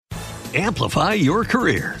Amplify your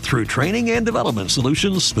career through training and development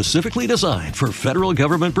solutions specifically designed for federal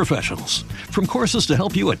government professionals. From courses to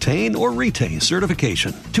help you attain or retain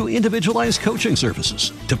certification, to individualized coaching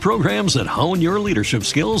services, to programs that hone your leadership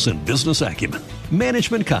skills and business acumen,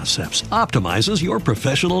 Management Concepts optimizes your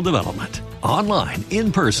professional development. Online,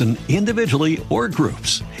 in person, individually, or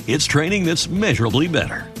groups, it's training that's measurably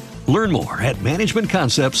better. Learn more at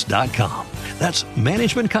managementconcepts.com. That's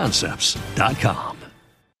managementconcepts.com.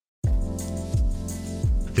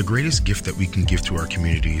 The greatest gift that we can give to our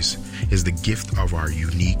communities is the gift of our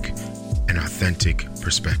unique and authentic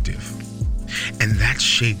perspective. And that's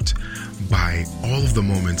shaped by all of the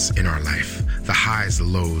moments in our life, the highs, the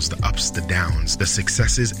lows, the ups, the downs, the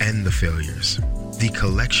successes, and the failures. The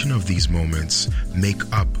collection of these moments make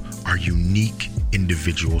up our unique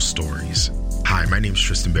individual stories. Hi, my name is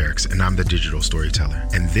Tristan Barracks, and I'm the digital storyteller.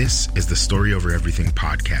 And this is the Story Over Everything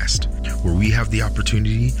podcast, where we have the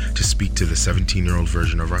opportunity to speak to the 17-year-old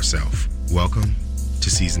version of ourselves. Welcome to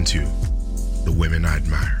Season 2, The Women I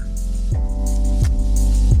Admire.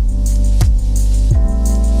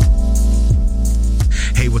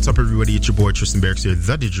 Hey, what's up, everybody? It's your boy, Tristan Barracks here,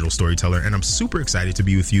 the digital storyteller, and I'm super excited to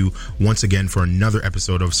be with you once again for another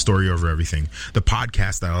episode of Story Over Everything, the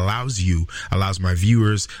podcast that allows my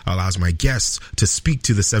viewers, allows my guests to speak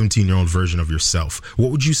to the 17-year-old version of yourself.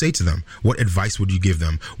 What would you say to them? What advice would you give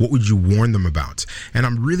them? What would you warn them about? And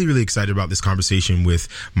I'm really, really excited about this conversation with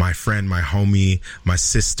my friend, my homie, my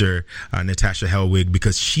sister, Natasha Hellwig,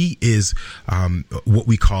 because she is what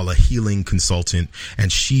we call a healing consultant,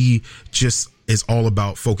 and she just is all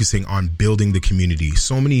about focusing on building the community.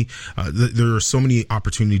 There are so many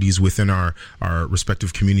opportunities within our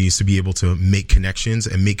respective communities to be able to make connections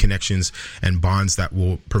and bonds that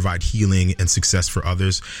will provide healing and success for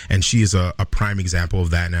others. And she is a prime example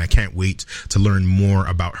of that. And I can't wait to learn more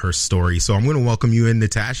about her story. So I'm going to welcome you in,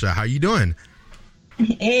 Natasha. How you doing?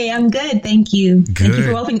 Hey, I'm good. Thank you. Good. Thank you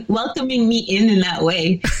for welcoming me in that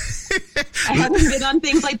way. I haven't been on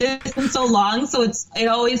things like this in so long, so it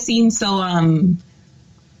always seems so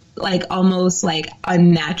like almost like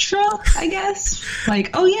unnatural, I guess. Like,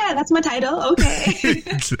 oh yeah, that's my title. Okay.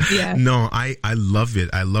 Yeah. No, I love it.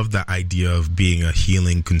 I love that idea of being a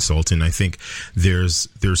healing consultant. I think there's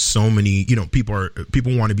so many, people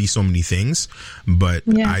want to be so many things, but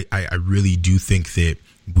yeah. I really do think that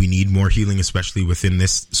we need more healing, especially within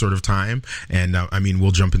this sort of time. And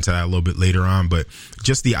we'll jump into that a little bit later on, but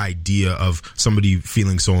just the idea of somebody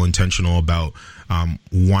feeling so intentional about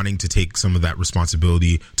wanting to take some of that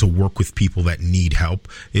responsibility to work with people that need help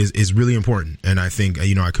is really important. And I think,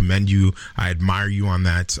 I commend you. I admire you on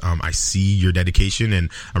that. I see your dedication, and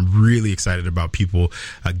I'm really excited about people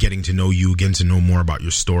getting to know you, getting to know more about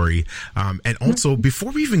your story. And also,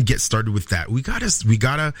 before we even get started with that, we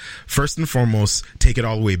gotta first and foremost take it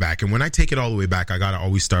all the way back. And when I take it all the way back, I gotta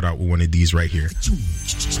always start out with one of these right here.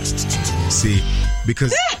 See,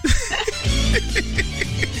 because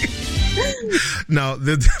now,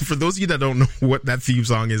 for those of you that don't know what that theme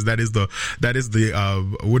song is, that is the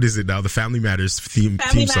what is it now? The Family Matters theme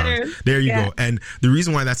song. There you go. And the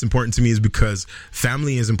reason why that's important to me is because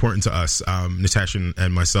family is important to us, Natasha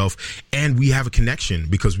and myself, and we have a connection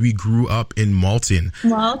because we grew up in Malton.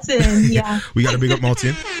 Yeah. We got to big up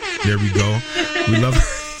Malton. There we go. We love.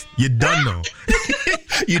 You done know.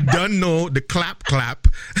 You done know the clap.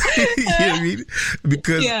 You know what I mean?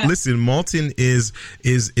 Because listen, Malton is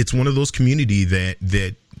it's one of those communities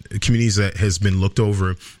that has been looked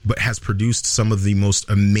over, but has produced some of the most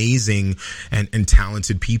amazing and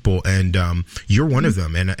talented people. And you're one of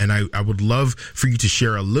them. And I would love for you to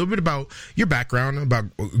share a little bit about your background, about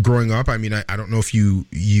growing up. I mean, I don't know if you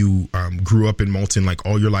grew up in Malton like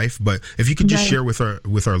all your life, but if you could just share with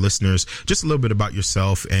our listeners just a little bit about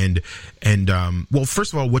yourself and well,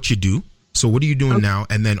 first of all, what you do. So what are you doing now?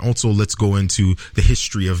 And then also let's go into the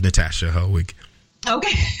history of Natasha Hellwig.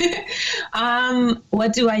 Okay.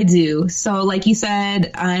 What do I do? So like you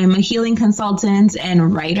said, I'm a healing consultant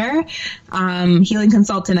and writer. Healing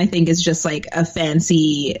consultant, I think, is just like a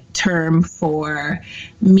fancy term for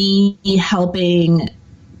me helping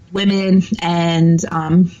women and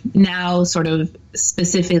now sort of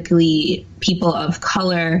specifically people of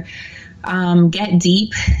color get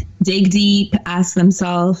deep, dig deep, ask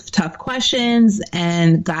themselves tough questions,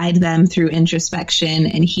 and guide them through introspection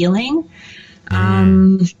and healing.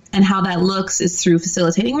 And how that looks is through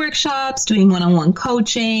facilitating workshops, doing one-on-one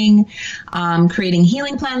coaching, creating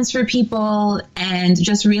healing plans for people, and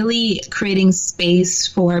just really creating space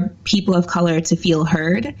for people of color to feel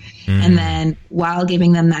heard. And then while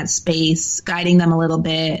giving them that space, guiding them a little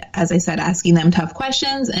bit, as I said, asking them tough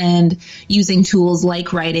questions and using tools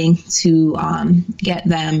like writing to get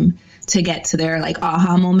them to get to their like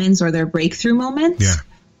aha moments or their breakthrough moments. Yeah.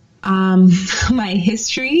 My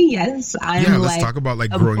history, yes, I'm let's like talk about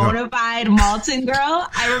like a growing bona up. fide Malton girl.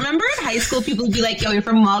 I remember in high school people would be like, "Yo, you're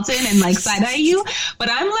from Malton," and like side eye you, but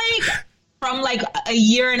I'm like from like a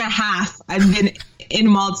year and a half I've been in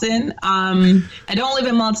Malton. I don't live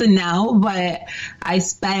in Malton now, but I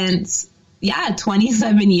spent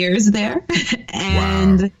 27 years there,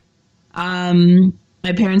 and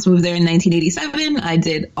my parents moved there in 1987. I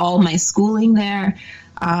did all my schooling there.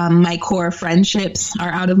 My core friendships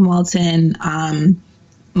are out of Malton.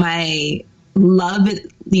 My love,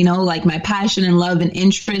 like my passion and love and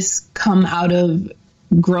interests come out of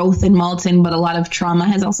growth in Malton, but a lot of trauma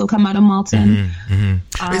has also come out of Malton.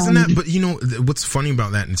 Isn't that, but what's funny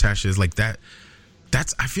about that, Natasha, is like I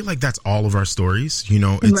feel like that's all of our stories.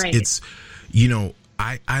 It's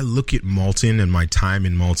I look at Malton and my time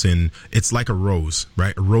in Malton, it's like a rose,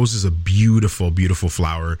 right? A rose is a beautiful, beautiful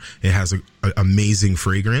flower. It has an amazing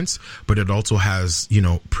fragrance, but it also has,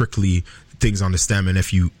 prickly things on the stem. And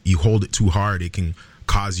if you hold it too hard, it can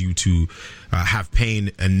cause you to have pain,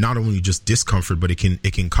 and not only just discomfort, but it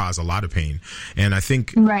can cause a lot of pain. And I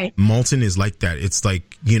think Malton is like that. It's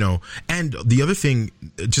like, and the other thing,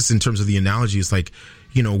 just in terms of the analogy, is like,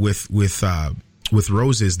 with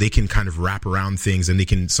roses, they can kind of wrap around things, and they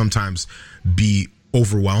can sometimes be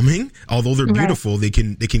overwhelming. Although they're beautiful, they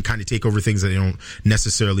can kind of take over things that they don't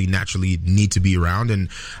necessarily naturally need to be around. And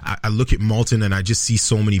I look at Malton and I just see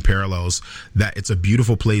so many parallels, that it's a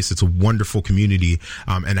beautiful place. It's a wonderful community.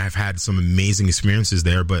 And I've had some amazing experiences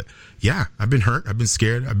there, but yeah, I've been hurt. I've been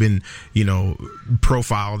scared. I've been,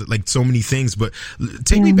 profiled, like so many things. But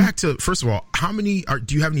take me back to, first of all,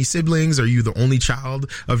 do you have any siblings? Are you the only child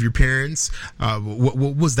of your parents? What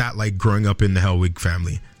was that like growing up in the Helwig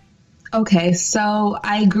family? Okay, so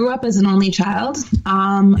I grew up as an only child.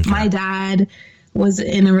 My dad was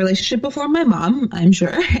in a relationship before my mom, I'm sure,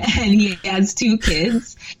 and he has 2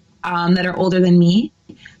 kids that are older than me.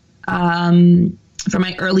 For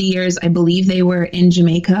my early years, I believe they were in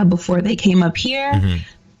Jamaica before they came up here.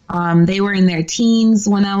 They were in their teens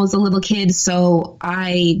when I was a little kid, so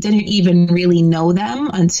I didn't even really know them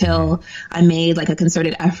until I made like a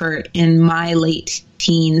concerted effort in my late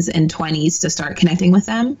teens and 20s to start connecting with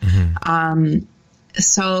them.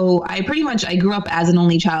 So I grew up as an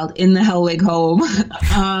only child in the Helwig home.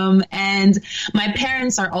 And my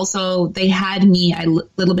parents they had me a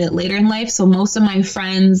little bit later in life. So most of my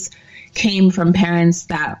friends came from parents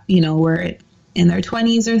that, were in their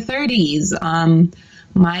 20s or 30s.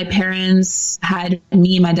 My parents had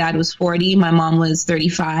me, my dad was 40, my mom was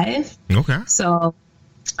 35. Okay. So,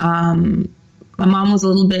 my mom was a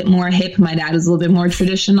little bit more hip, my dad was a little bit more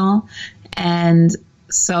traditional. And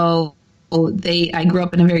so I grew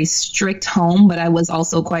up in a very strict home, but I was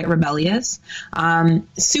also quite rebellious.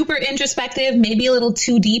 Super introspective, maybe a little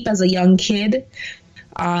too deep as a young kid.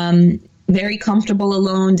 Very comfortable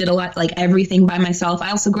alone, did a lot, like everything by myself.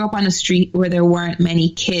 I also grew up on a street where there weren't many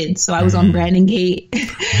kids. So I was on Brandon Gate.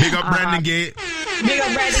 Big up Brandon Gate. Big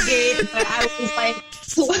up Brandon Gate. But I was like,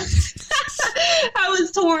 I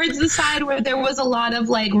was towards the side where there was a lot of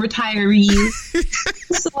like retirees.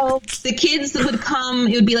 So the kids that would come,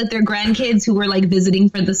 it would be like their grandkids who were like visiting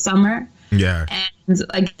for the summer. Yeah. And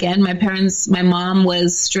again, my mom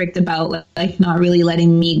was strict about like not really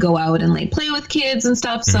letting me go out and like play with kids and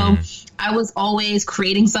stuff. So I was always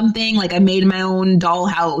creating something. Like I made my own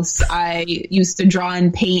dollhouse. I used to draw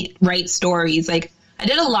and paint, write stories. Like I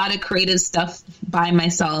did a lot of creative stuff by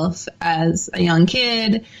myself as a young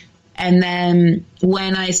kid. And then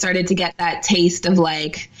when I started to get that taste of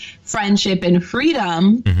like friendship and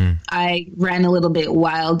freedom, I ran a little bit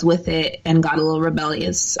wild with it and got a little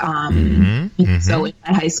rebellious. So in my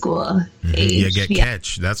high school age. Get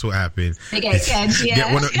catch. That's what happened. I get catch,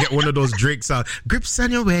 yeah. Get one of those drinks out. Grips on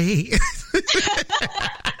your way.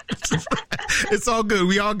 It's all good.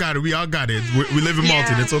 We all got it. We live in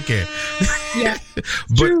Malton. It's okay. Yeah,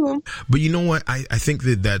 true. But you know what? I think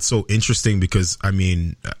that's so interesting because I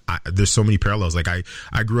mean, there's so many parallels. Like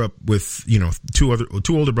I grew up with, two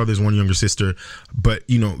older brothers, one younger sister, but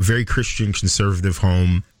very Christian conservative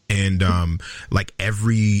home. And like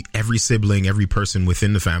every sibling, every person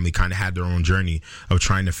within the family kind of had their own journey of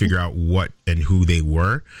trying to figure out what and who they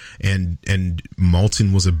were. And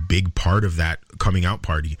Malton was a big part of that coming out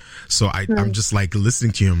party. So I'm just like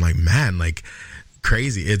listening to you. I'm like, man, like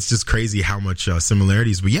crazy. It's just crazy how much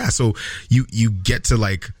similarities. But yeah, so you get to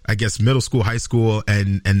like, I guess, middle school, high school,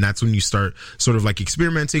 and that's when you start sort of like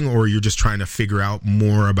experimenting, or you're just trying to figure out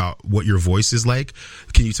more about what your voice is like.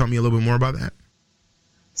 Can you tell me a little bit more about that?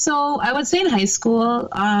 So I would say in high school,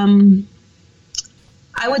 I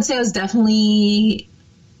would say I was definitely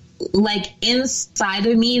like inside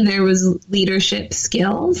of me, there was leadership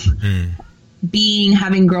skills,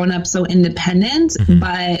 having grown up so independent,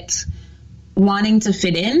 but wanting to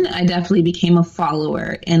fit in, I definitely became a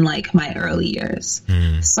follower in like my early years.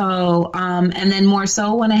 So, and then more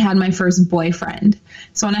so when I had my first boyfriend.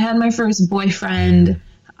 So when I had my first boyfriend,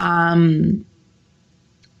 I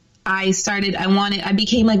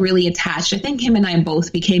became like really attached. I think him and I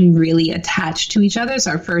both became really attached to each other. It's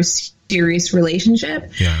our first serious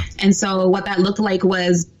relationship. Yeah. And so what that looked like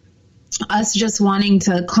was us just wanting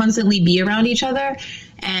to constantly be around each other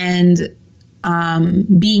and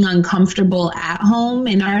being uncomfortable at home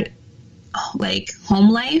in our like home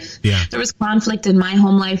life. Yeah. There was conflict in my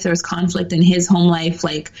home life. There was conflict in his home life,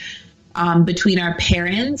 like between our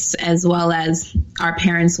parents as well as our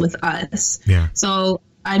parents with us. Yeah. So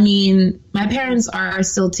I mean, my parents are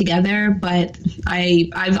still together, but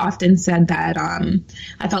I've often said that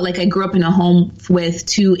I felt like I grew up in a home with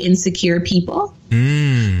two insecure people.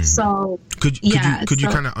 So could you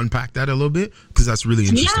kind of unpack that a little bit? Because that's really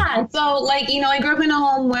interesting. Yeah. So like, you know, I grew up in a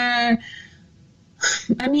home where,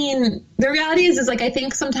 I mean, the reality is like, I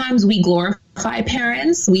think sometimes we glorify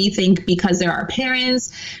parents. We think because they're our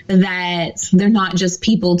parents that they're not just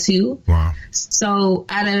people too. Wow. So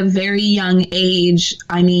at a very young age,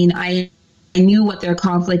 I mean, I knew what their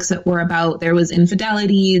conflicts were about. There was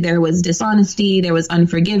infidelity, there was dishonesty, there was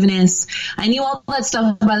unforgiveness. I knew all that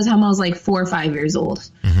stuff by the time I was like 4 or 5 years old.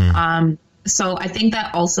 So I think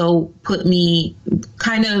that also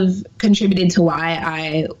kind of contributed to why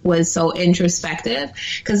I was so introspective,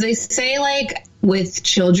 because they say like with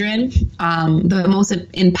children, the most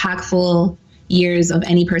impactful years of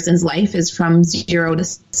any person's life is from 0 to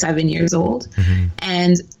 7 years old.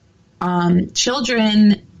 And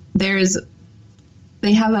children,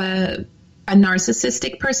 they have a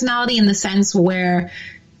narcissistic personality in the sense where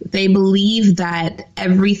they believe that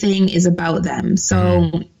everything is about them.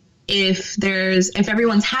 So if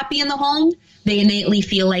everyone's happy in the home, they innately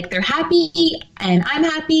feel like they're happy and I'm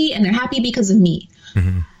happy and they're happy because of me.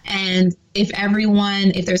 And if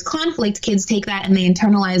there's conflict, kids take that and they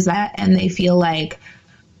internalize that and they feel like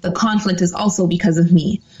the conflict is also because of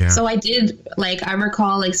me. Yeah. So I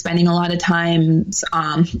recall like spending a lot of times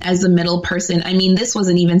as the middle person. I mean, this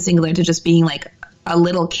wasn't even singular to just being like a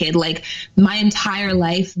little kid. Like my entire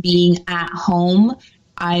life being at home,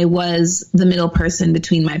 I was the middle person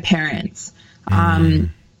between my parents.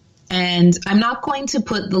 And I'm not going to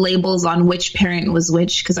put the labels on which parent was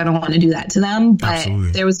which because I don't want to do that to them. But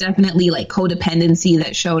Absolutely. There was definitely like codependency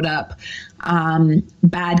that showed up,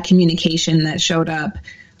 bad communication that showed up,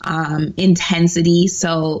 intensity.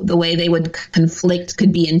 So the way they would conflict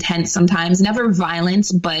could be intense sometimes, never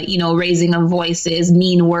violent, but, you know, raising of voices,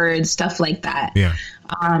 mean words, stuff like that. Yeah.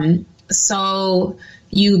 So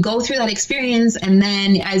you go through that experience, and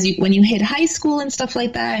then when you hit high school and stuff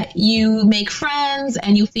like that, you make friends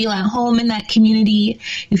and you feel at home in that community.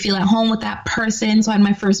 You feel at home with that person. So I had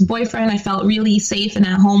my first boyfriend. I felt really safe and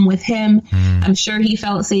at home with him. I'm sure he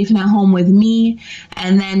felt safe and at home with me.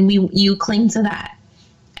 And then you cling to that.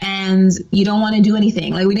 And you don't want to do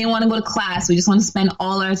anything. Like we didn't want to go to class. We just want to spend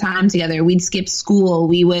all our time together. We'd skip school.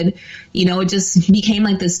 We would, you know, it just became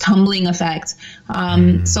like this tumbling effect.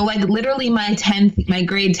 So like literally my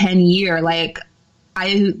grade 10 year, like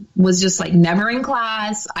I was just like never in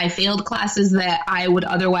class. I failed classes that I would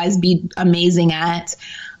otherwise be amazing at.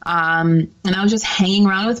 And I was just hanging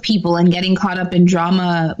around with people and getting caught up in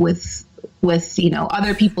drama with, you know,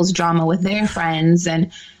 other people's drama with their friends,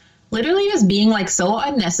 and literally just being like so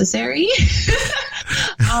unnecessary. It's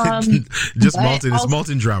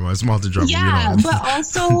molten drama. Yeah, but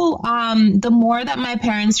also the more that my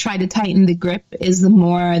parents tried to tighten the grip is the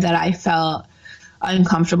more that I felt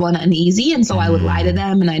uncomfortable and uneasy. And so I would lie to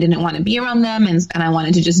them, and I didn't want to be around them, and I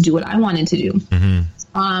wanted to just do what I wanted to do.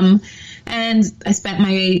 And I spent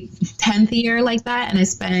my 10th year like that, and I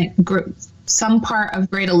spent some part of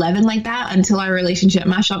grade 11 like that until our relationship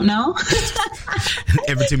mashed up now.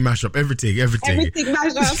 Everything mashed up. Everything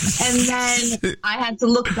mashed up. And then I had to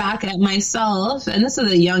look back at myself, and this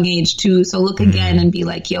is a young age too, so look again and be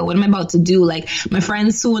like, yo, what am I about to do? Like my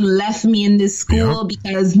friends soon left me in this school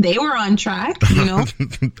because they were on track, you know.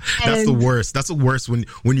 That's the worst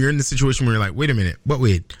when you're in the situation where you're like, wait a minute, but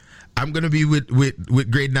wait, I'm gonna be with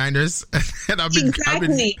grade 9ers, and I've been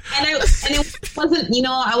exactly. And it wasn't, you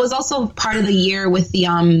know, I was also part of the year with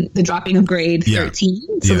the dropping of grade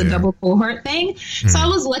 13, so the double cohort thing. So I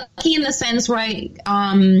was lucky in the sense where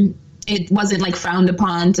it wasn't like frowned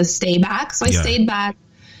upon to stay back. So I stayed back.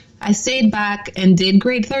 I stayed back and did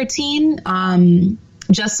grade 13,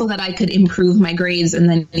 just so that I could improve my grades and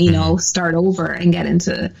then, you know, start over and get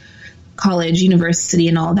into college, university,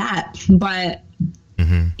 and all that. But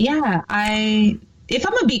yeah, if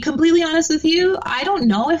I'm gonna be completely honest with you, I don't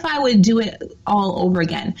know if I would do it all over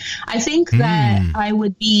again. I think that I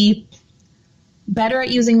would be better at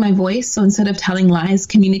using my voice. So instead of telling lies,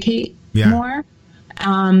 communicate more.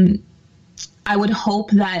 I would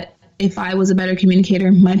hope that if I was a better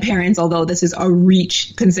communicator, my parents, although this is a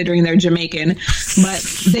reach considering they're Jamaican,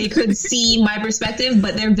 but they could see my perspective,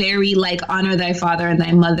 but they're very like, honor thy father and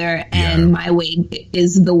thy mother, and my way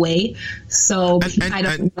is the way. So I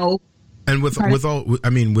don't know. And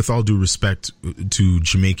with all due respect to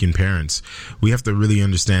Jamaican parents, we have to really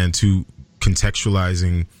understand too,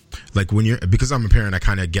 contextualizing, like because I'm a parent, I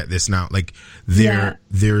kind of get this now. Like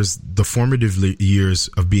there's the formative years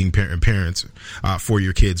of being parents for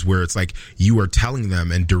your kids, where it's like you are telling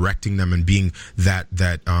them and directing them and being that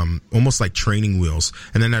almost like training wheels.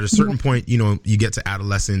 And then at a certain point, you get to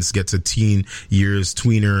adolescence, get to teen years,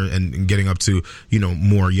 tweener, and getting up to,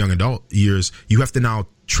 more young adult years. You have to now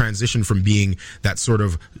transition from being that sort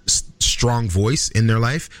of strong voice in their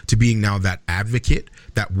life to being now that advocate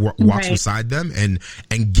that walks beside them and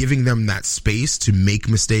giving them that space to make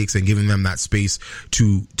mistakes and giving them that space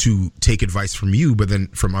to take advice from you, but then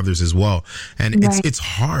from others as well. And it's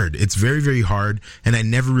hard. It's very, very hard. And I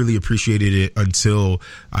never really appreciated it until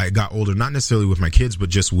I got older, not necessarily with my kids, but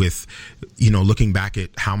just with, looking back at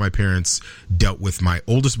how my parents dealt with my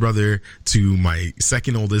oldest brother, to my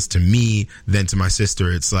second oldest, to me, then to my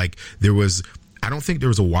sister. It's like I don't think there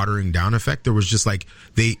was a watering down effect. There was just like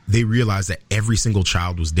they realized that every single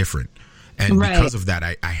child was different. And because of that,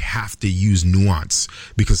 I have to use nuance,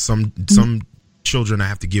 because some children I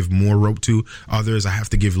have to give more rope to, others I have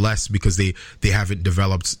to give less because they haven't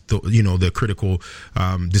developed the critical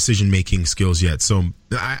decision making skills yet. So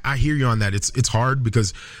I hear you on that. It's hard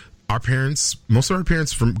because most of our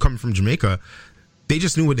parents coming from Jamaica, they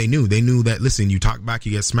just knew what they knew. They knew that, listen, you talk back,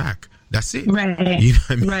 you get smacked. That's it. Right. You know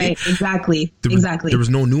what I mean? Right. Exactly. There was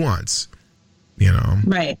no nuance,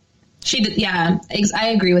 Right. She did. Yeah. I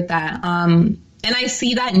agree with that. And I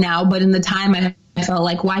see that now, but in the time I felt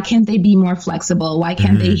like, why can't they be more flexible? Why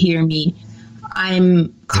can't they hear me?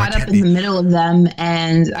 I'm caught up in the middle of them,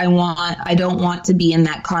 and I don't want to be in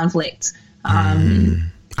that conflict.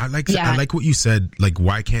 I like what you said. Like,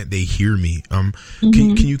 why can't they hear me?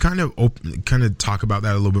 Can you kind of talk about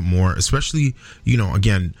that a little bit more? Especially,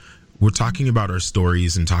 again, we're talking about our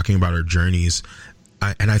stories and talking about our journeys,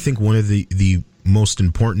 and I think one of the most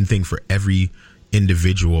important thing for every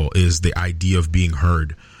individual is the idea of being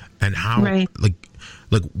heard, and how like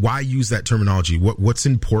why use that terminology? What's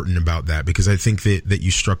important about that? Because I think that you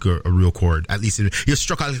struck a real chord. At least you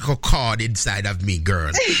struck a little chord inside of me,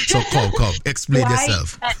 girl. So come, explain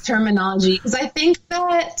yourself. That terminology, because I think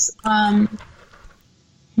that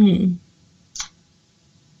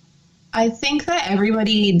I think that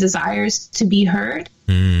everybody desires to be heard.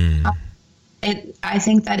 I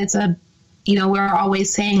think that it's we're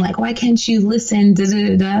always saying like, why can't you listen?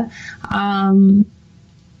 And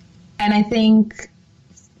I think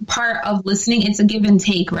part of listening, it's a give and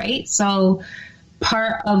take, right? So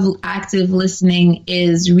part of active listening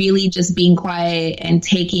is really just being quiet and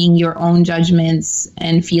taking your own judgments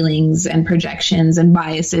and feelings and projections and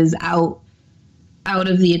biases out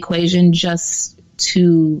of the equation, just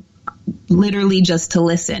to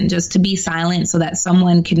listen, just to be silent, so that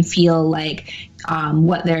someone can feel like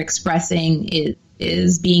what they're expressing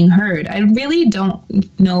is being heard. I really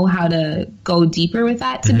don't know how to go deeper with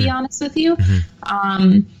that, to be honest with you.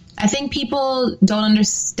 I think people don't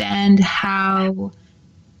understand how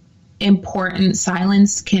important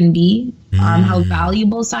silence can be, how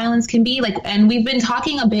valuable silence can be. And we've been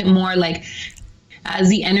talking a bit more as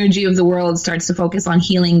the energy of the world starts to focus on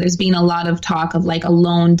healing, there's been a lot of talk of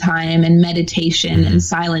alone time and meditation and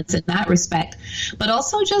silence in that respect, but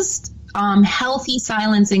also just healthy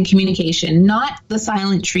silence and communication, not the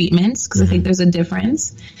silent treatments, because I think there's a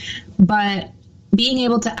difference, but being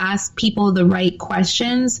able to ask people the right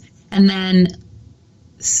questions and then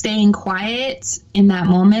staying quiet in that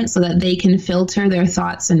moment so that they can filter their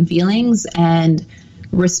thoughts and feelings and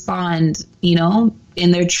respond,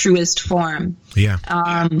 in their truest form. Yeah.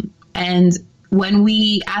 And when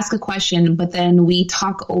we ask a question, but then we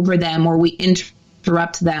talk over them or we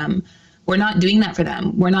interrupt them, we're not doing that for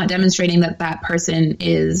them. We're not demonstrating that person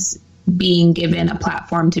is being given a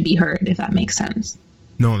platform to be heard, if that makes sense.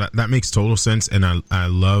 No, that makes total sense. And I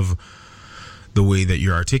love the way that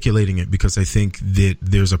you're articulating it, because I think that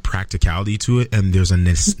there's a practicality to it and there's a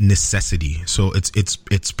necessity. So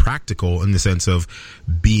it's practical in the sense of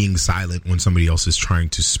being silent when somebody else is trying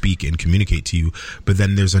to speak and communicate to you. But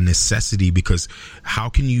then there's a necessity, because how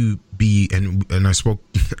can you be, and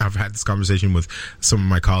I've had this conversation with some of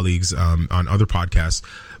my colleagues on other podcasts,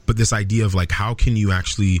 but this idea of like, how can you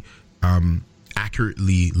actually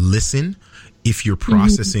accurately listen if you're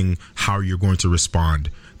processing how you're going to respond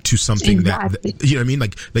to something that, you know what I mean?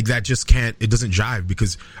 Like that just can't, it doesn't jive,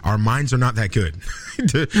 because our minds are not that good.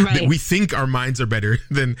 Right. We think our minds are better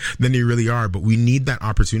than they really are, but we need that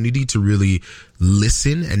opportunity to really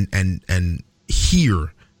listen and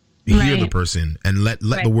hear the person and let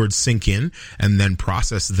the words sink in, and then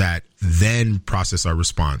process that, then process our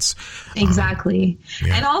response. Exactly.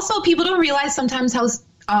 And also, people don't realize sometimes how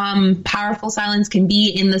powerful silence can be,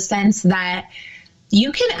 in the sense that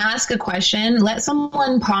you can ask a question, let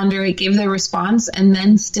someone ponder it, give their response, and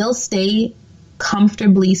then still stay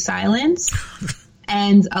comfortably silent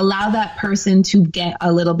and allow that person to get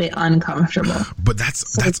a little bit uncomfortable. But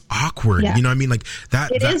that's awkward. Yeah. You know what I mean? Like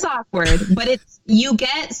that is awkward, but you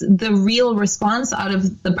get the real response out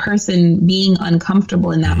of the person being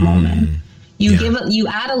uncomfortable in that moment. You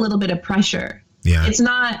add a little bit of pressure. Yeah. It's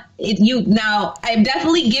not now I'm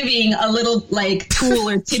definitely giving a little like tool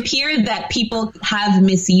or tip here that people have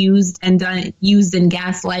misused and used in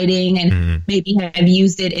gaslighting, and maybe have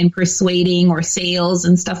used it in persuading or sales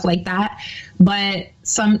and stuff like that. But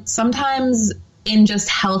sometimes in just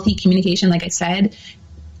healthy communication, like I said,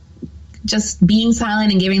 just being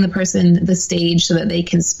silent and giving the person the stage so that they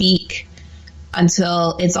can speak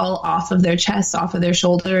until it's all off of their chest, off of their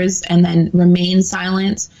shoulders, and then remain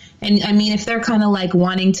silent. And I mean, if they're kind of like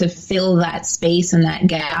wanting to fill that space and that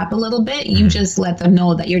gap a little bit, you just let them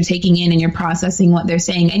know that you're taking in and you're processing what they're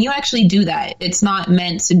saying. And you actually do that. It's not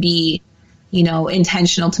meant to be,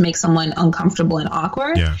 intentional to make someone uncomfortable and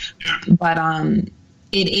awkward. Yeah. But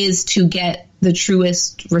it is to get the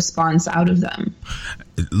truest response out of them.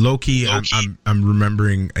 Low-key, I'm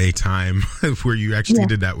remembering a time where you actually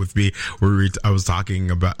did that with me, where I was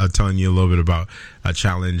talking about, telling you a little bit about a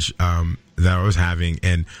challenge that I was having,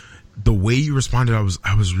 and the way you responded, I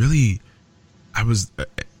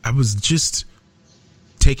was just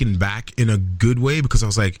taken back in a good way, because I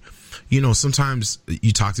was like, sometimes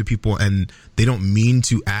you talk to people and they don't mean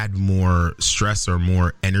to add more stress or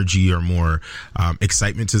more energy or more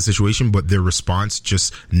excitement to the situation, but their response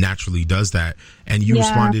just naturally does that. And you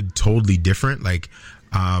responded totally different. Like,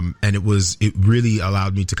 and it really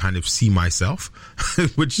allowed me to kind of see myself,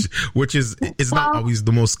 which is not always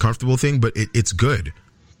the most comfortable thing, but it's good,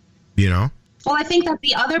 Well, I think that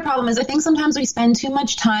the other problem is, I think sometimes we spend too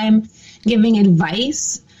much time giving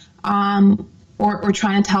advice, or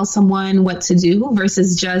trying to tell someone what to do,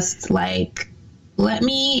 versus just like, let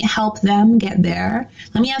me help them get there.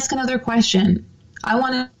 Let me ask another question. I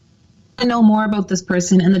want to know more about this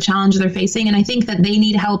person and the challenge they're facing. And I think that they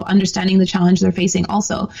need help understanding the challenge they're facing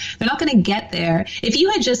also. They're not going to get there. If you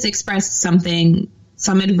had just expressed some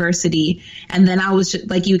adversity, and then I was just,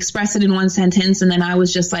 like, you express it in one sentence, and then I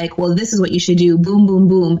was just like, well, this is what you should do. Boom, boom,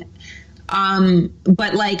 boom.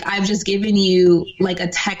 But like, I've just given you like a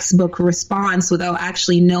textbook response without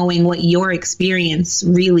actually knowing what your experience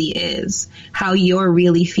really is, how you're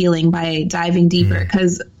really feeling by diving deeper.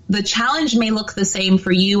 Because the challenge may look the same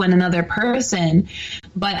for you and another person,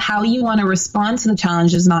 but how you want to respond to the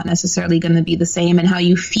challenge is not necessarily going to be the same. And how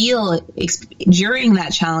you feel during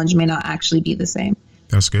that challenge may not actually be the same.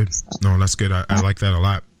 That's good. No, that's good. I like that a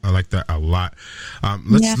lot. I like that a lot.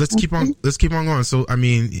 Let's keep on going. So, I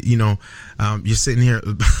mean, you're sitting here,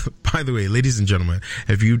 by the way, ladies and gentlemen,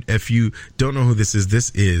 if you don't know who this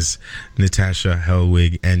is Natasha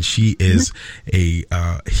Helwig, and she is a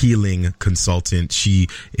healing consultant. She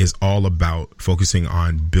is all about focusing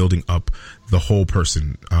on building up the whole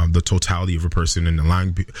person, the totality of a person, and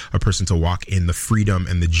allowing a person to walk in the freedom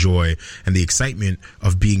and the joy and the excitement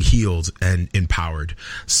of being healed and empowered.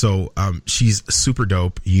 So she's super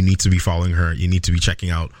dope. You need to be following her. You need to be checking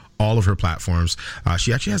out all of her platforms.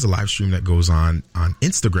 She actually has a live stream that goes on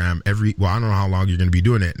Instagram I don't know how long you're going to be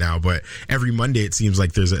doing it now, but every Monday it seems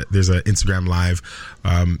like there's a Instagram live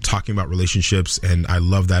talking about relationships, and I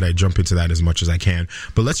love that. I jump into that as much as I can.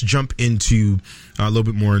 But let's jump into a little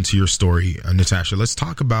bit more into your story, Natasha. Let's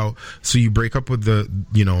talk about, so you break up with the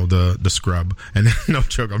scrub, and then I'm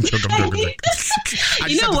joking.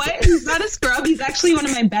 You know what? He's not a scrub. He's actually one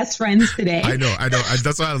of my best friends today. I know.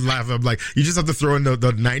 That's why I was laughing. I'm like, you just have to throw in the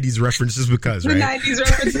 90s references because, right? The 90s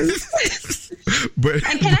references.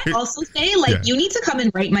 And can I also say, like, you need to come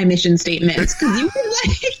and write my mission statements, because you can,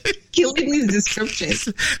 like... killing these descriptions.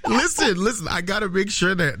 Listen, I gotta make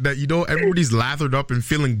sure that you know everybody's lathered up and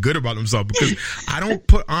feeling good about themselves, because I don't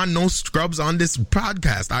put on no scrubs on this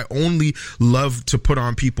podcast. I only love to put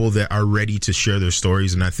on people that are ready to share their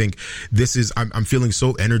stories, and I think this is I'm feeling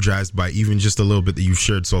so energized by even just a little bit that you've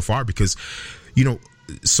shared so far, because you know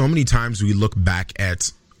so many times we look back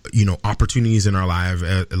at opportunities in our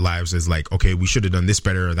lives as like, okay, we should have done this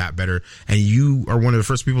better or that better. And you are one of the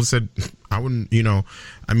first people that said, I wouldn't,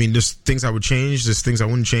 there's things I would change, there's things I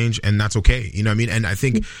wouldn't change, and that's okay. You know what I mean? And I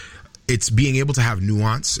think it's being able to have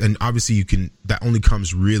nuance, and obviously that only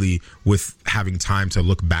comes really with having time to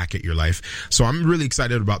look back at your life. So I'm really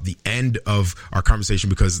excited about the end of our conversation,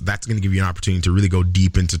 because that's going to give you an opportunity to really go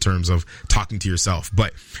deep into terms of talking to yourself.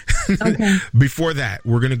 But okay. Before that,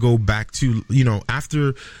 we're going to go back to,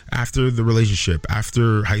 after the relationship,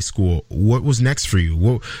 after high school, what was next for you?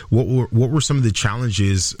 What were some of the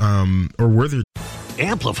challenges, or were there?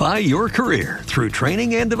 Amplify your career through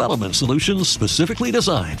training and development solutions specifically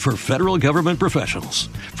designed for federal government professionals.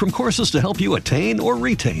 From courses to help you attain or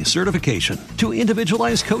retain certification, to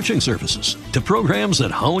individualized coaching services, to programs that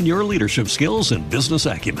hone your leadership skills and business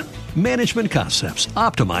acumen, Management Concepts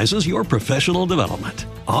optimizes your professional development.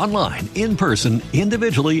 Online, in person,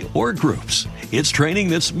 individually, or groups, it's training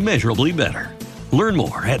that's measurably better. Learn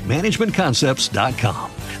more at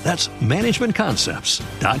managementconcepts.com. That's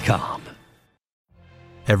managementconcepts.com.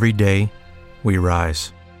 Every day, we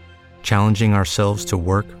rise, challenging ourselves to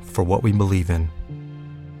work for what we believe in.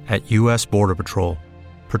 At U.S. Border Patrol,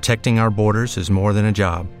 protecting our borders is more than a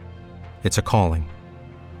job. It's a calling.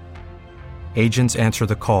 Agents answer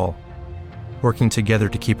the call, working together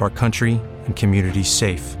to keep our country and communities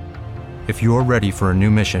safe. If you're ready for a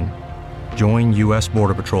new mission, join U.S.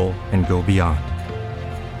 Border Patrol and go beyond.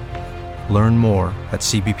 Learn more at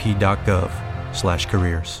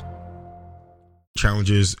cbp.gov/careers.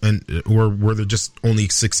 Challenges, or were there just only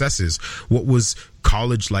successes? What was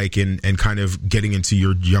college like and kind of getting into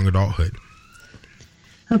your young adulthood?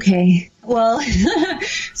 Okay, well,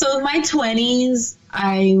 so my 20s,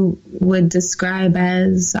 I would describe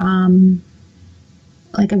as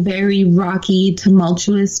like a very rocky,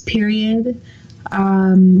 tumultuous period.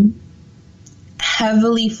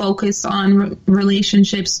 Heavily focused on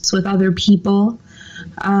relationships with other people.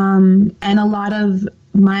 And a lot of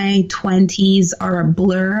my 20s are a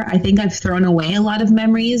blur. I think I've thrown away a lot of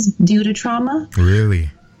memories due to trauma. Really?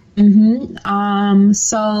 Mm-hmm.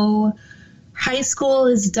 So high school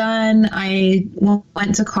is done. I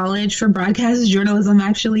went to college for broadcast journalism,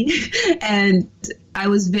 actually. And I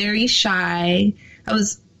was very shy. I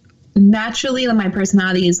was naturally, my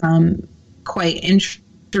personality is quite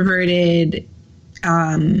introverted.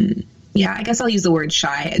 Yeah, I guess I'll use the word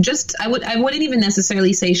shy. I wouldn't even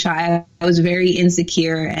necessarily say shy. I was very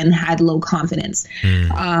insecure and had low confidence.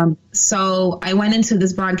 So I went into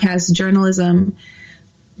this broadcast journalism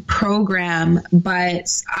program,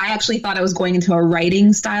 but I actually thought I was going into a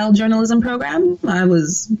writing style journalism program. I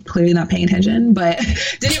was clearly not paying attention, but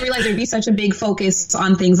didn't realize there'd be such a big focus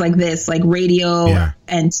on things like this, like radio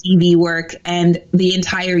and TV work. And the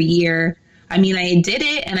entire year, I mean, I did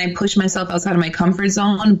it and I pushed myself outside of my comfort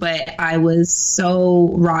zone, but I was so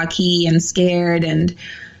rocky and scared and,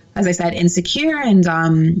 as I said, insecure,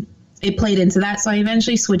 and it played into that. So I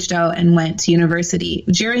eventually switched out and went to university.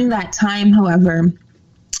 During that time, however,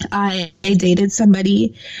 I dated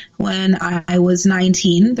somebody when I was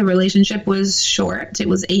 19. The relationship was short. It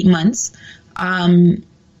was 8 months.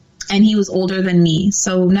 And he was older than me.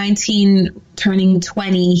 So 19 turning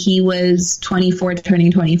 20, he was 24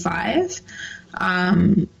 turning 25.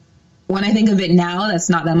 When I think of it now, that's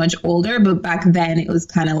not that much older, but back then it was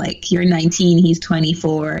kind of like, you're 19, he's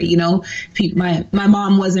 24, you know. My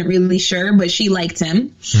mom wasn't really sure, but she liked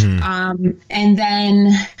him. And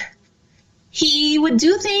then he would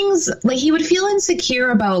do things like, he would feel insecure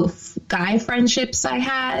about guy friendships I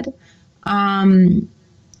had.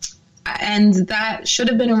 And that should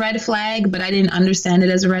have been a red flag, but I didn't understand it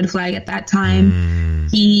as a red flag at that time.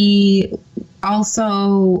 He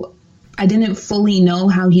also, I didn't fully know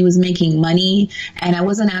how he was making money, and I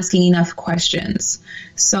wasn't asking enough questions.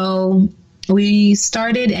 So we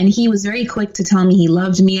started, and he was very quick to tell me he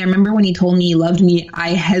loved me. I remember when he told me he loved me, I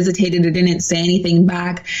hesitated and didn't say anything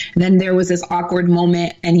back. Then there was this awkward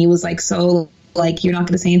moment, and he was like, so, like, you're not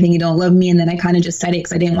going to say anything, you don't love me? And then I kind of just said it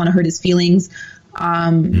because I didn't want to hurt his feelings.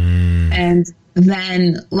 And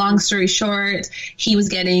then, long story short, he was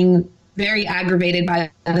getting very aggravated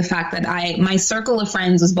by the fact that my circle of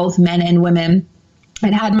friends was both men and women.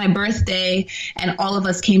 I'd had my birthday and all of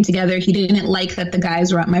us came together. He didn't like that the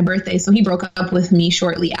guys were at my birthday, so he broke up with me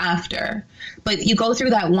shortly after. But you go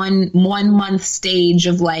through that one month stage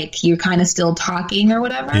of like you're kind of still talking or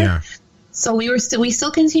whatever. Yeah. So we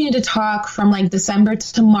still continued to talk from like December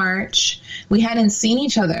to March. We hadn't seen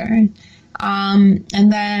each other. And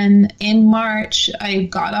then in March, I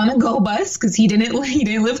got on a Go bus because he didn't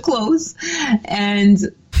live close, and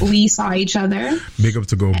we saw each other. Big up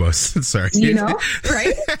to Go bus. Sorry, you know,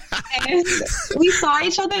 right? And we saw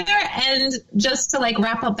each other, and just to like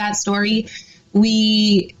wrap up that story,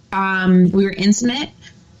 we were intimate,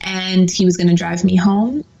 and he was going to drive me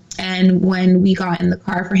home. And when we got in the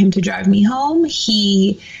car for him to drive me home,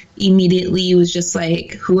 he immediately was just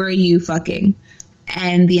like, "Who are you fucking?"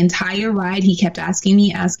 And the entire ride, he kept asking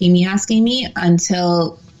me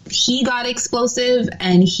until he got explosive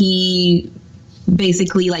and he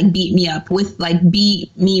basically like beat me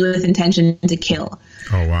with intention to kill.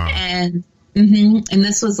 Oh, wow. And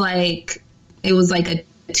this was like, it was like a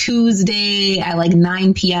Tuesday at like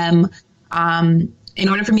 9 p.m. In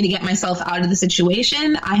order for me to get myself out of the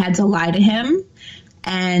situation, I had to lie to him.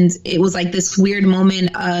 And it was like this weird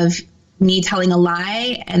moment of me telling a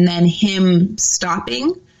lie and then him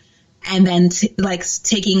stopping and then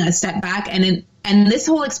taking a step back. And this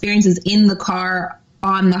whole experience is in the car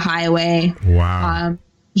on the highway. Wow.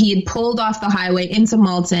 He had pulled off the highway into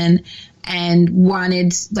Malton and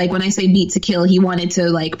wanted, like when I say beat to kill, he wanted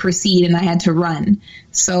to like proceed and I had to run.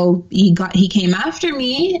 So he came after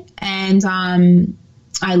me and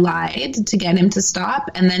I lied to get him to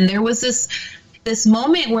stop. And then there was this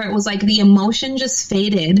moment where it was like the emotion just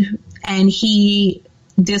faded and he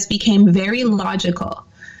just became very logical.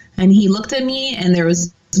 And he looked at me and there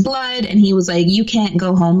was blood and he was like, "You can't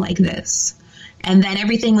go home like this." And then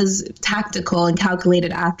everything was tactical and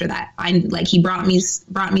calculated after that. He brought me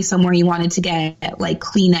somewhere he wanted to get, like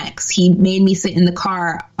Kleenex. He made me sit in the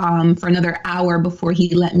car for another hour before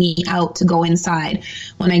he let me out to go inside.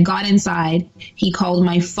 When I got inside, he called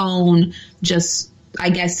my phone just, I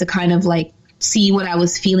guess, to kind of like see what I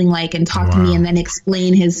was feeling like and talk to me and then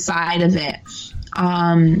explain his side of it.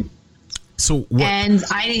 So what? And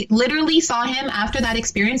I literally saw him after that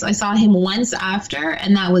experience. I saw him once after,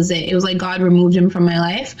 and that was it. It was like God removed him from my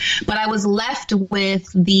life. But I was left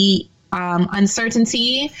with the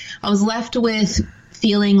uncertainty. I was left with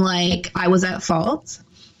feeling like I was at fault.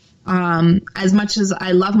 As much as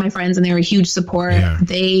I love my friends and they were a huge support,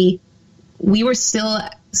 we were still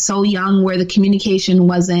so young where the communication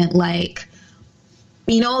wasn't like,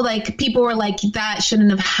 you know, like people were like, that shouldn't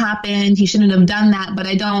have happened. You shouldn't have done that. But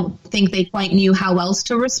I don't think they quite knew how else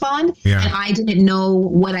to respond. Yeah. And I didn't know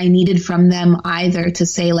what I needed from them either to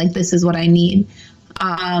say like, this is what I need.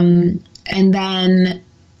 And then,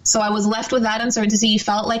 so I was left with that uncertainty,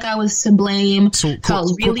 felt like I was to blame,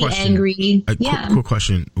 felt really angry. Quick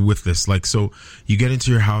question with this. Like, so you get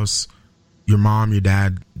into your house, your mom, your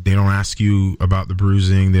dad, they don't ask you about the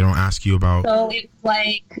bruising. They don't ask you about. So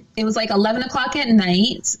it was like 11 o'clock at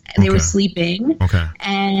night. And they were sleeping. Okay.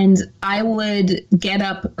 And I would get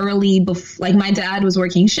up early. Like my dad was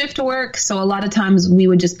working shift work. So a lot of times we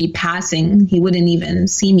would just be passing. He wouldn't even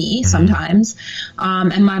see me sometimes.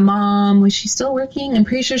 And my mom, was she still working? I'm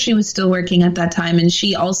pretty sure she was still working at that time. And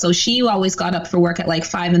she always got up for work at like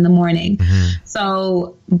 5 a.m.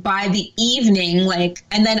 So by the evening,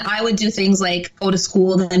 and then I would do things like go to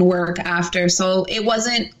school, then work after. So it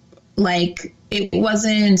wasn't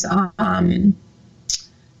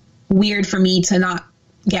weird for me to not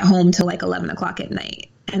get home till like 11 o'clock at night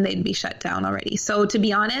and they'd be shut down already. So to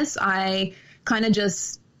be honest, I kind of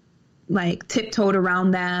just like tiptoed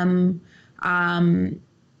around them.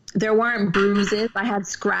 There weren't bruises. I had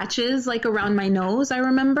scratches like around my nose. I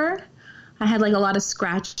remember I had like a lot of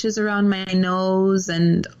scratches around my nose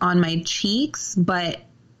and on my cheeks, but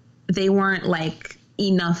they weren't like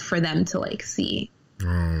enough for them to like see.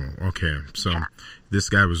 Oh, okay. So this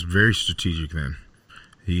guy was very strategic then.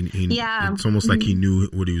 It's almost like he knew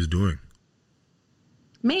what he was doing.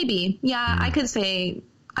 Maybe. Yeah, I could say.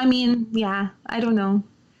 I mean, yeah, I don't know.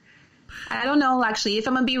 Actually, if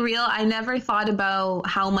I'm going to be real, I never thought about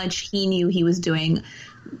how much he knew he was doing.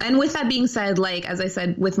 And with that being said, like, as I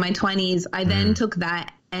said, with my 20s, I then took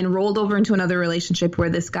that and rolled over into another relationship where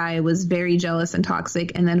this guy was very jealous and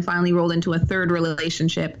toxic, and then finally rolled into a third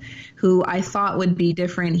relationship who I thought would be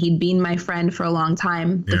different. He'd been my friend for a long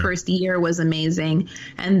time. The first year was amazing.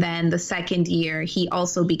 And then the second year, he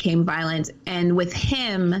also became violent. And with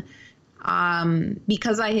him,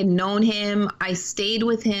 because I had known him, I stayed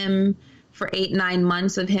with him for 8-9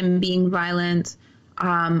 months of him being violent.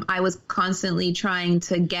 I was constantly trying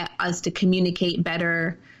to get us to communicate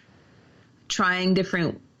better, trying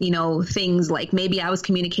different, things, like maybe I was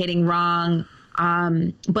communicating wrong.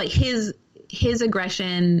 But his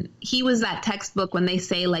aggression, he was that textbook when they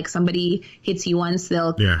say like somebody hits you once,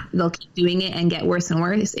 they'll keep doing it and get worse and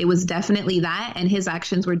worse. It was definitely that, and his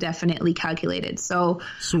actions were definitely calculated. So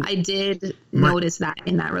I did notice that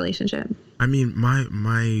in that relationship. I mean, my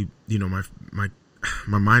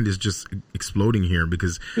mind is just exploding here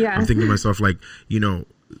because I'm thinking to myself, like,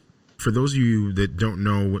 for those of you that don't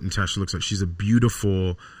know what Natasha looks like, she's a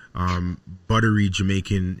beautiful, buttery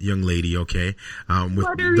Jamaican young lady, okay? With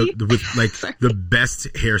the best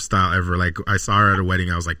hairstyle ever. Like, I saw her at a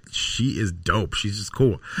wedding. I was like, she is dope. She's just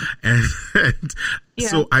cool. And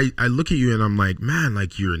so I look at you and I'm like, man,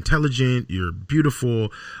 like, you're intelligent, you're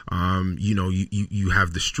beautiful. You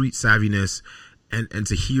have the street savviness, and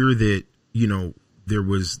to hear that,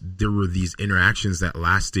 there were these interactions that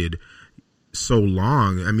lasted so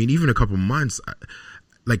long. I mean, even a couple months.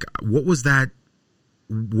 Like, what was that?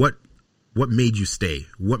 What made you stay?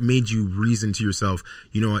 What made you reason to yourself,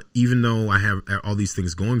 even though I have all these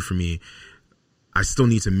things going for me, I still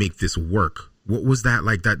need to make this work? What was that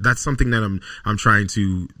like? That's something that I'm trying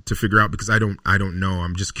to figure out, because I don't know.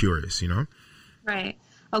 I'm just curious, Right.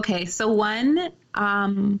 Okay. So when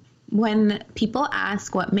people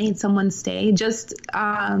ask what made someone stay, just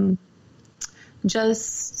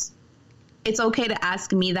it's okay to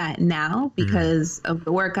ask me that now because of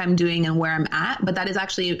the work I'm doing and where I'm at. But that is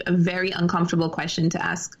actually a very uncomfortable question to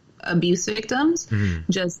ask abuse victims.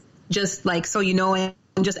 Just like, so and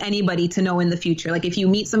just anybody to know in the future. Like, if you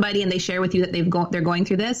meet somebody and they share with you that they're going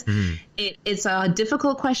through this, it's a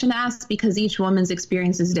difficult question to ask because each woman's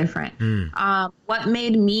experience is different. What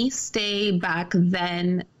made me stay back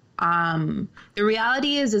then? The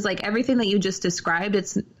reality is like everything that you just described,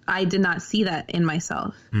 I did not see that in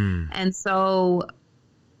myself. And so,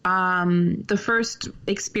 the first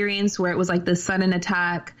experience where it was like the sudden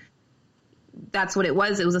attack, that's what it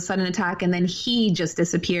was. It was a sudden attack. And then he just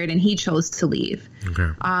disappeared and he chose to leave.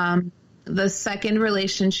 Okay. The second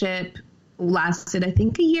relationship lasted, I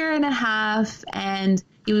think, 1.5 years, and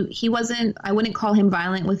he wasn't, I wouldn't call him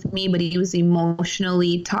violent with me, but he was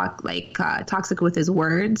emotionally toxic with his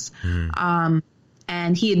words.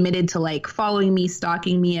 And he admitted to like following me,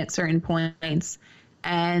 stalking me at certain points.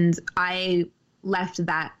 And I left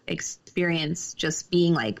that experience just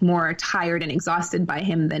being like more tired and exhausted by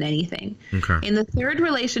him than anything. Okay. In the third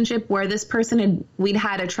relationship, where this person we'd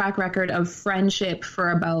had a track record of friendship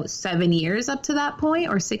for about 7 years up to that point,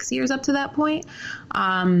 or 6 years up to that point.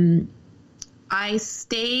 I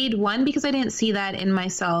stayed, 1, because I didn't see that in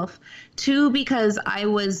myself. 2, because I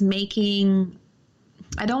was making,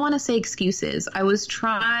 I don't want to say excuses. I was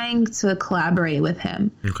trying to collaborate with him.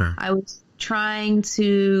 Okay. I was trying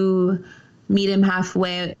to meet him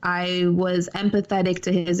halfway. I was empathetic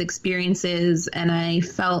to his experiences, and I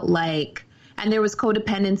felt like, and there was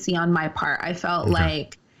codependency on my part. I felt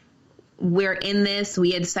like we're in this.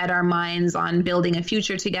 We had set our minds on building a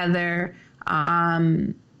future together.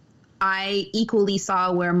 I equally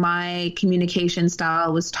saw where my communication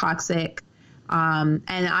style was toxic. And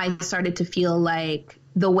I started to feel like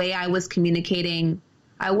the way I was communicating,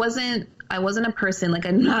 I wasn't a person, like,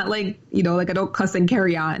 I'm not like, like I don't cuss and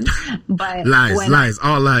carry on, but lies,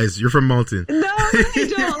 all lies. You're from Malton. No,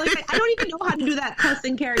 I don't. Like, I don't even know how to do that cuss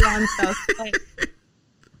and carry on stuff.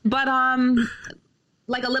 But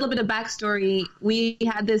like, a little bit of backstory. We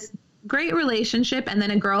had this great relationship, and then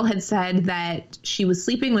a girl had said that she was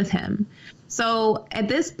sleeping with him. So at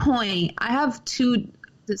this point, I have 2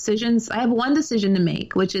 decisions. I have 1 decision to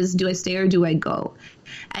make, which is, do I stay or do I go?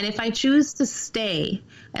 And if I choose to stay,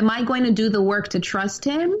 am I going to do the work to trust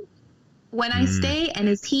him when I stay? And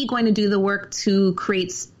is he going to do the work to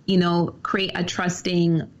create a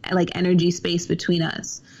trusting, like, energy space between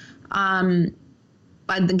us? But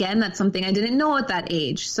again, that's something I didn't know at that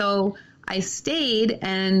age. So I stayed,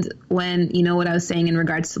 and when, what I was saying in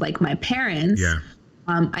regards to like my parents,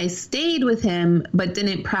 I stayed with him, but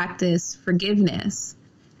didn't practice forgiveness.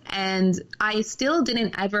 And I still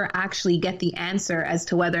didn't ever actually get the answer as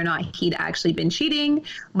to whether or not he'd actually been cheating.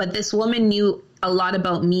 But this woman knew a lot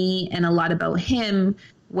about me and a lot about him,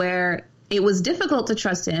 where it was difficult to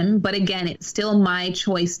trust him. But again, it's still my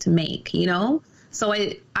choice to make, So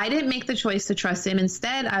I didn't make the choice to trust him.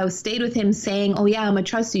 Instead, I stayed with him saying, oh, yeah, I'm going to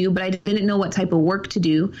trust you. But I didn't know what type of work to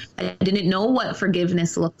do. I didn't know what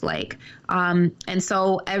forgiveness looked like. And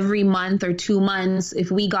so every month or 2 months,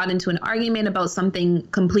 if we got into an argument about something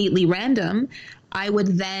completely random, I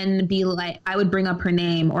would then be like, I would bring up her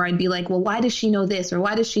name, or I'd be like, well, why does she know this? Or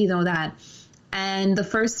why does she know that? And the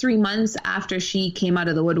first 3 months after she came out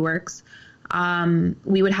of the woodworks,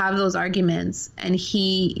 we would have those arguments. And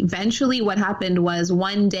he eventually, what happened was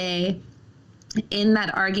one day in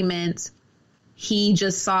that argument, he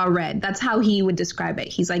just saw red. That's how he would describe it.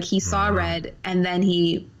 He's like, he saw red, and then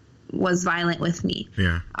he was violent with me.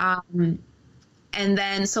 Yeah. And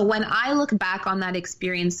then, so when I look back on that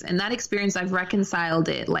experience, and that experience, I've reconciled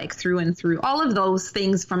it like through and through. All of those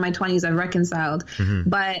things from my 20s, I've reconciled.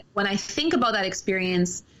 But when I think about that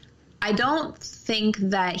experience, I don't think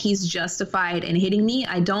that he's justified in hitting me.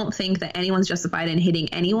 I don't think that anyone's justified in hitting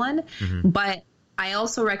anyone. But I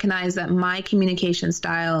also recognize that my communication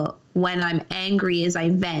style when I'm angry is I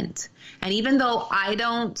vent. And even though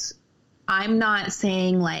I'm not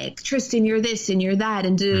saying like, Tristan, you're this and you're that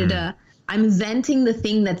and da-da-da. I'm venting the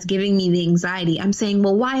thing that's giving me the anxiety. I'm saying,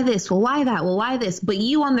 well, why this? Well, why that? Well, why this? But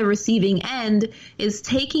you on the receiving end is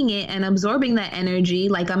taking it and absorbing that energy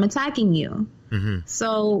like I'm attacking you.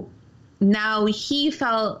 So now he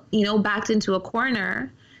felt, backed into a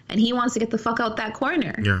corner, and he wants to get the fuck out that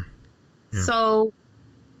corner. Yeah. So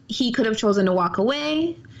he could have chosen to walk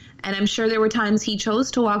away. And I'm sure there were times he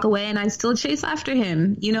chose to walk away, and I still chase after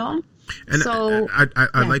him, And so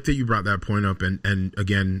I like that you brought that point up. And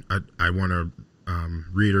again, I want to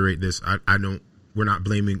reiterate this. We're not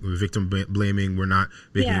victim blaming. We're not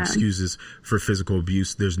making excuses for physical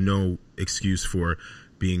abuse. There's no excuse for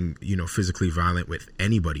being, physically violent with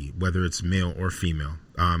anybody, whether it's male or female.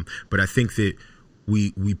 But I think that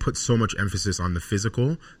we put so much emphasis on the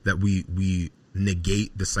physical that we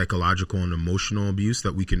negate the psychological and emotional abuse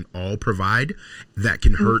that we can all provide that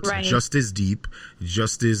can hurt just as deep,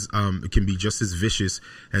 just as it can be just as vicious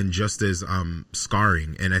and just as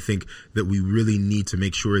scarring. And I think that we really need to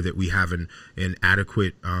make sure that we have an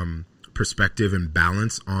adequate perspective and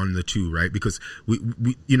balance on the two, right? Because we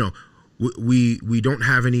don't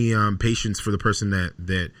have any patience for the person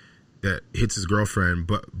that hits his girlfriend,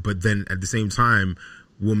 but then at the same time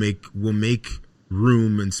we'll make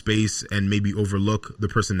room and space and maybe overlook the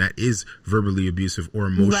person that is verbally abusive or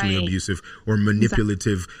emotionally abusive or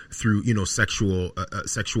manipulative through, sexual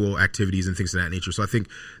activities and things of that nature. So I think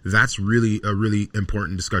that's really a really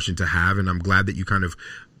important discussion to have. And I'm glad that you kind of,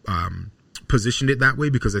 positioned it that way,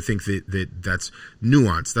 because I think that's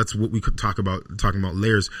nuance. That's what we could talking about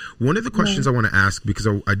layers. One of the questions I want to ask, because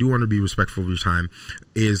I do want to be respectful of your time,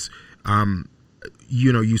 is,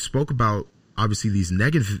 you spoke about obviously these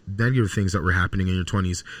negative things that were happening in your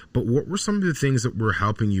 20s, but what were some of the things that were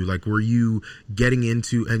helping you? Like, were you getting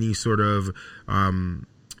into any sort of,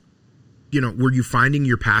 were you finding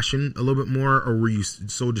your passion a little bit more, or were you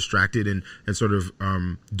so distracted and sort of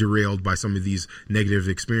derailed by some of these negative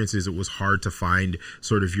experiences it was hard to find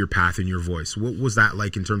sort of your path and your voice? What was that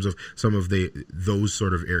like in terms of some of those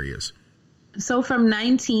sort of areas? So from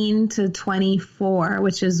 19 to 24,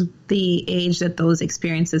 which is the age that those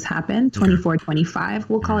experiences happen, 24, 25,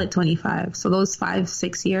 we'll call it 25. So those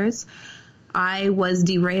 5-6 years, I was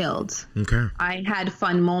derailed. Okay. I had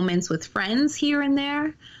fun moments with friends here and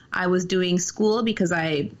there. I was doing school because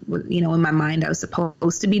in my mind, I was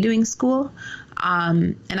supposed to be doing school.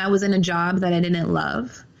 And I was in a job that I didn't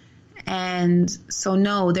love. And so,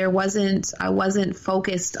 no, I wasn't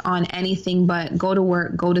focused on anything but go to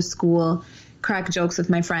work, go to school, crack jokes with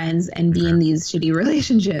my friends, and be in these shitty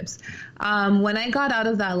relationships. When I got out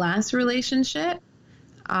of that last relationship,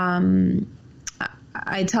 I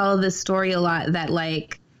tell this story a lot that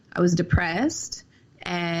like I was depressed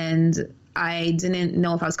and I didn't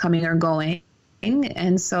know if I was coming or going.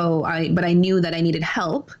 And so but I knew that I needed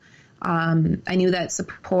help. I knew that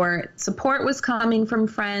support was coming from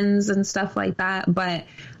friends and stuff like that, but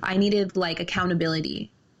I needed like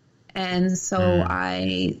accountability. And so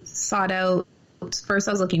I sought out, first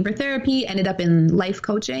I was looking for therapy, ended up in life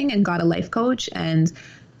coaching and got a life coach. And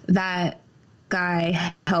that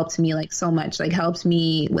guy helped me like so much, like helped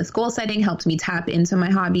me with goal setting, helped me tap into my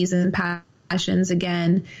hobbies and passions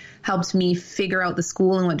again, helped me figure out the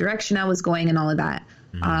school and what direction I was going and all of that.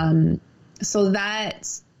 So that,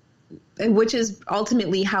 which is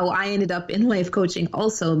ultimately how I ended up in life coaching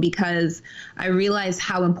also, because I realized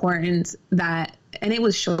how important that, and it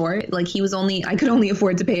was short, like I could only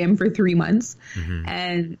afford to pay him for 3 months.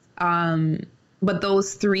 And, but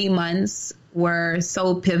those 3 months were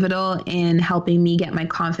so pivotal in helping me get my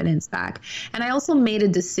confidence back. And I also made a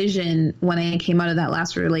decision when I came out of that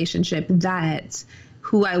last relationship that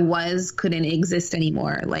who I was couldn't exist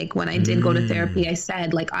anymore. Like when I did go to therapy, I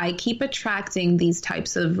said, like, I keep attracting these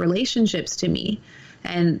types of relationships to me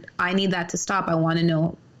and I need that to stop. I want to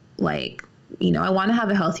know, like, I want to have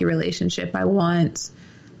a healthy relationship. I want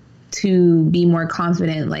to be more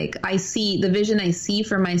confident. Like the vision I see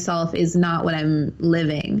for myself is not what I'm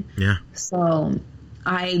living. Yeah. So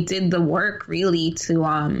I did the work really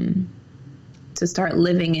to start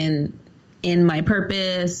living in my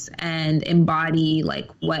purpose and embody like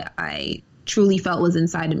what I truly felt was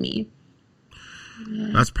inside of me.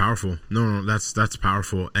 That's powerful. No, that's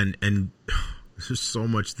powerful. And there's so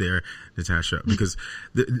much there, Natasha, because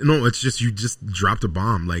it's just, you just dropped a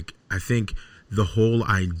bomb. Like, I think the whole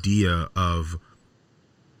idea of,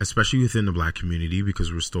 especially within the Black community,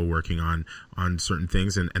 because we're still working on certain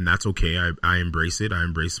things, and that's okay. I embrace it. I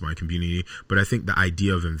embrace my community. But I think the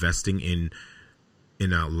idea of investing in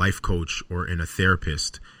a life coach or in a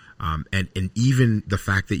therapist, and even the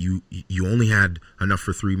fact that you only had enough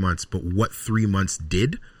for 3 months, but what 3 months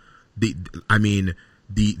did,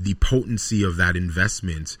 the potency of that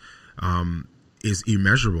investment is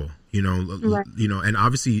immeasurable. Right. And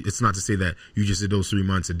obviously it's not to say that you just did those 3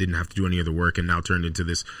 months and didn't have to do any other work and now turned into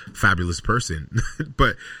this fabulous person.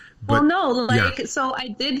 but well, no, so I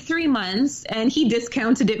did 3 months and he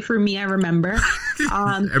discounted it for me. I remember.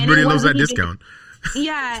 Everybody loves that discount.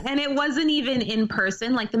 Yeah, and it wasn't even in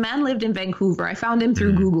person. Like, the man lived in Vancouver. I found him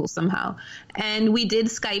through Google somehow. And we did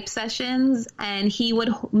Skype sessions, and he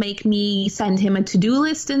would make me send him a to-do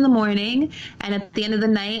list in the morning. And at the end of the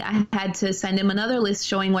night, I had to send him another list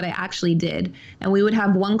showing what I actually did. And we would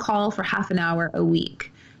have one call for half an hour a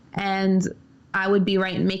week. And I would be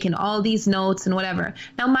making all these notes and whatever.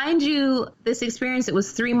 Now, mind you, this experience, it was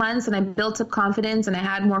 3 months and I built up confidence and I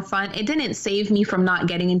had more fun. It didn't save me from not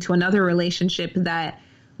getting into another relationship that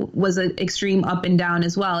was an extreme up and down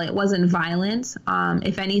as well. It wasn't violent.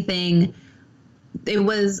 If anything,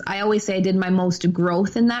 I always say I did my most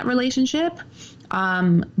growth in that relationship.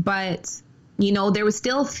 But there was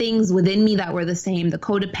still things within me that were the same. The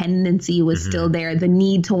codependency was still there. The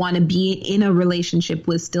need to want to be in a relationship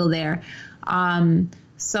was still there.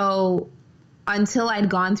 So until I'd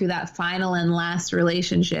gone through that final and last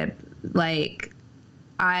relationship, like,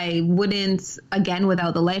 I wouldn't, again,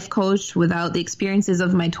 without the life coach, without the experiences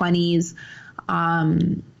of my 20s,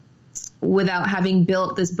 without having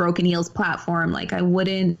built this Broken Heels platform, like, I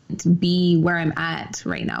wouldn't be where I'm at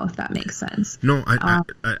right now, if that makes sense. No, I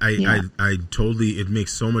totally, it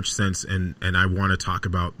makes so much sense. And I want to talk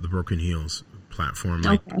about the Broken Heels platform.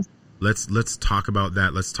 Like, okay. Let's talk about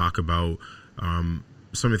that. Let's talk about some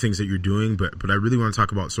of the things that you're doing, but I really want to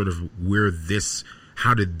talk about sort of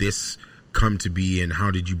how did this come to be, and how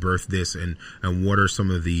did you birth this, and what are some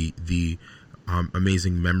of the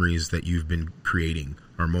amazing memories that you've been creating,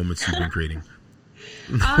 or moments you've been creating?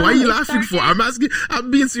 Why are you laughing for? I'm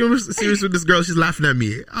being serious with this girl. She's laughing at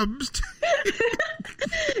me.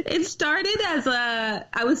 It started as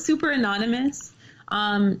I was super anonymous.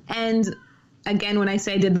 And again, when I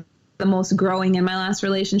say I did the most growing in my last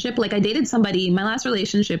relationship, like, I dated somebody in my last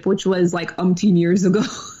relationship, which was like umpteen years ago.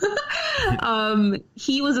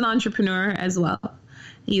 He was an entrepreneur as well.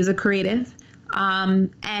 He's a creative.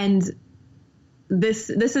 And this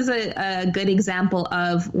is a good example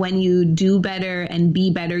of when you do better and be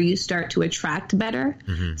better, you start to attract better.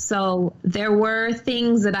 So there were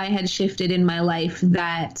things that I had shifted in my life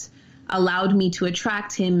that allowed me to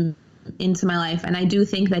attract him into my life. And I do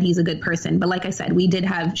think that he's a good person. But like I said, we did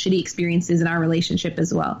have shitty experiences in our relationship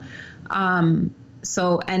as well. And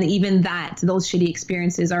even those shitty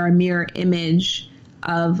experiences are a mirror image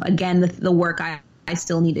of, again, the work I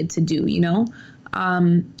still needed to do,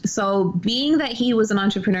 So being that he was an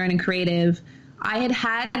entrepreneur and a creative, I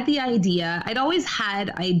had the idea. I'd always had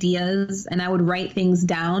ideas and I would write things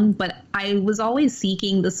down, but I was always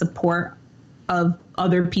seeking the support of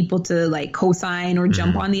other people to like co-sign or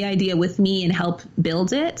jump on the idea with me and help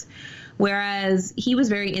build it. Whereas he was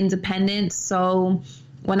very independent. So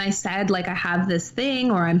when I said, like, I have this thing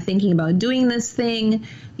or I'm thinking about doing this thing,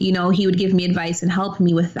 he would give me advice and help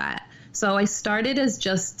me with that. So I started as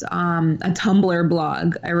just a Tumblr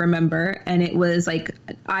blog, I remember. And it was like,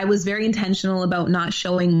 I was very intentional about not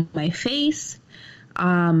showing my face.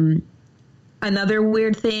 Another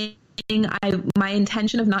weird thing, my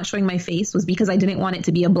intention of not showing my face was because I didn't want it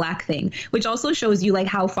to be a Black thing, which also shows you like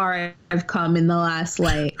how far I've come in the last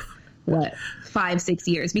 5-6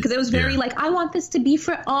 years, because it was very like, I want this to be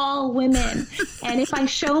for all women. And if I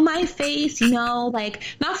show my face, like,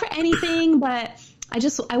 not for anything, but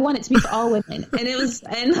I want it to be for all women.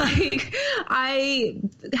 And I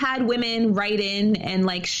had women write in and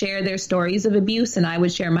like share their stories of abuse, and I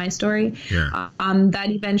would share my story. That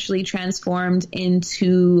eventually transformed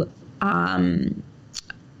into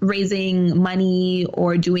raising money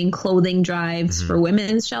or doing clothing drives for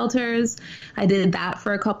women's shelters. I did that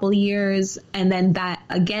for a couple of years, and then that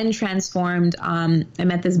again transformed. I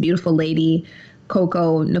met this beautiful lady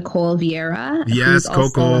Coco Nicole Vieira. Yes,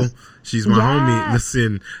 Coco. She's my homie.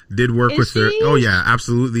 Listen, did work with her. Oh yeah,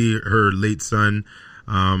 absolutely. Her late son.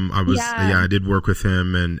 I did work with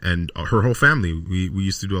him and her whole family. We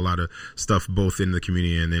used to do a lot of stuff both in the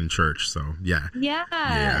community and in church. So yeah.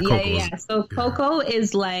 So Coco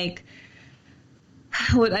is like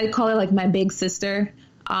what I call her, like my big sister.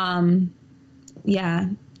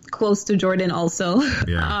 Close to Jordan also.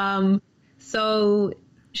 Yeah. So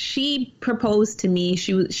she proposed to me.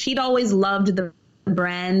 She'd always loved the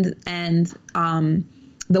brand and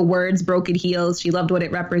the words Broken Heels. She loved what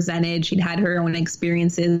it represented. She'd had her own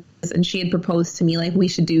experiences, and she had proposed to me, like, we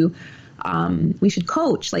should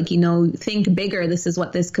coach, like, think bigger. This is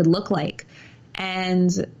what this could look like.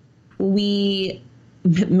 And we,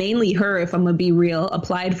 mainly her, if I'm gonna be real,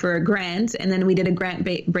 applied for a grant, and then we did a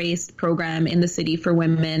grant-based program in the city for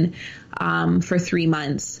women for 3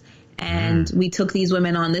 months. And we took these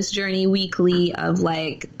women on this journey weekly of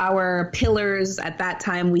like our pillars. At that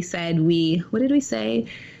time, we said what did we say?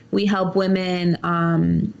 We help women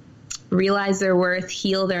realize their worth,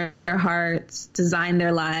 heal their hearts, design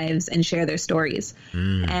their lives, and share their stories.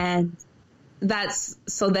 And that's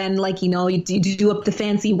so then, like, you do up the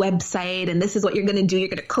fancy website, and this is what you're going to do. You're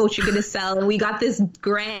going to coach, you're going to sell. And we got this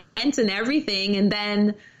grant and everything. And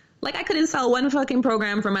then, like, I couldn't sell one fucking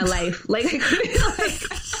program for my life. Like, I couldn't,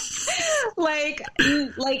 like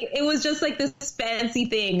it was just like this fancy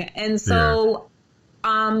thing. And so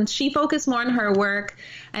she focused more on her work,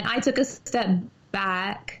 and I took a step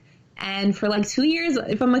back. And for like 2 years,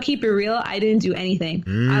 if I'm gonna keep it real, I didn't do anything.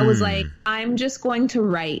 I was like, I'm just going to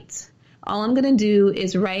write. All I'm going to do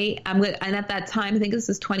is write. And at that time, I think this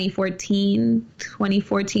is 2014,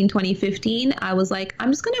 2015, I was like,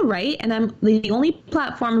 I'm just going to write. And the only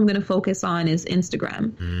platform I'm going to focus on is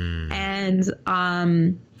Instagram. And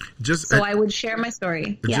I would share my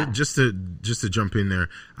story. Just to jump in there,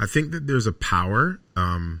 I think that there's a power.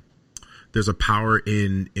 There's a power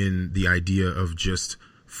in the idea of just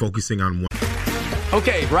focusing on one.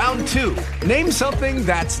 Okay, round 2. Name something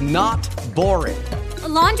that's not boring. A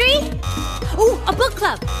laundry? Ooh, a book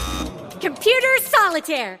club. Computer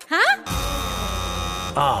solitaire, huh?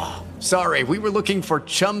 Ah, sorry, we were looking for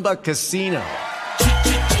Chumba Casino.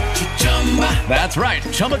 That's right,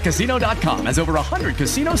 ChumbaCasino.com has over 100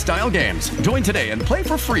 casino-style games. Join today and play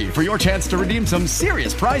for free for your chance to redeem some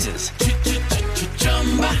serious prizes.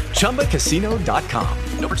 ChumbaCasino.com.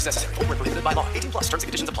 No purchase necessary. Void where prohibited by law. 18+ terms and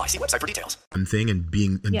conditions apply. See website for details. Thing and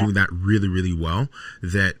doing that really, really well.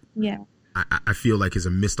 That I feel like is a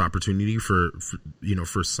missed opportunity for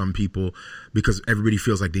some people, because everybody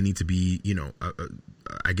feels like they need to be,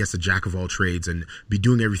 I guess, a jack of all trades and be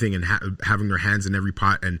doing everything and having their hands in every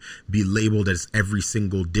pot and be labeled as every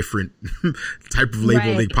single different type of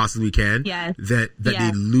label they possibly can.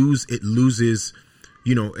 They loses.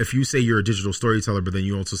 If you say you're a digital storyteller, but then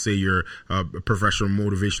you also say you're a professional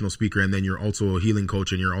motivational speaker, and then you're also a healing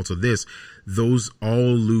coach, and you're also this, those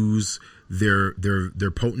all lose their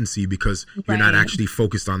potency because you're not actually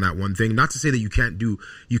focused on that one thing. Not to say that you can't be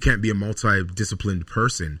a multidisciplined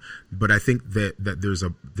person, but I think that there's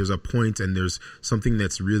a point and there's something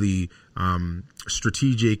that's really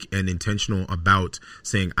strategic and intentional about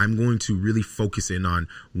saying, I'm going to really focus in on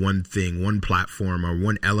one thing, one platform, or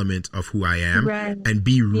one element of who I am, and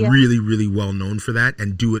be really, really well known for that,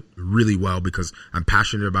 and do it really well because I'm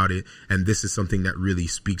passionate about it, and this is something that really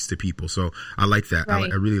speaks to people. So I like that. I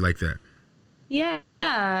really like that.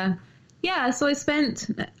 So I spent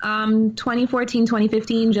 2014,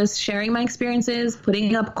 2015 just sharing my experiences,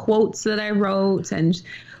 putting up quotes that I wrote, and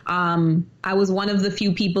I was one of the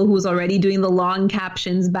few people who was already doing the long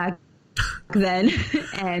captions back then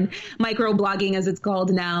and microblogging, as it's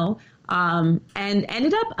called now, and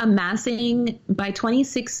ended up amassing, by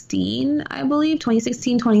 2016, I believe,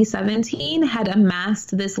 2017, had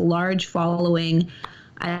amassed this large following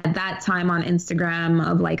at that time on Instagram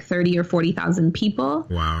of like 30 or 40,000 people.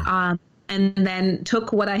 Wow. And then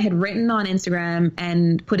took what I had written on Instagram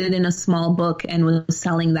and put it in a small book and was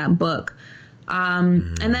selling that book.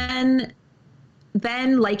 And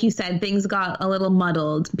then, like you said, things got a little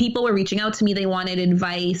muddled. People were reaching out to me. They wanted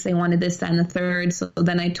advice. They wanted this, that, and the third. So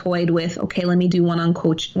then I toyed with, okay, let me do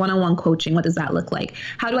one-on-one coaching. What does that look like?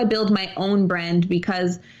 How do I build my own brand?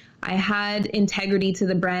 Because I had integrity to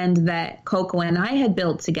the brand that Coco and I had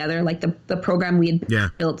built together, like the program we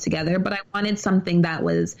had built together. But I wanted something that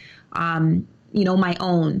was, my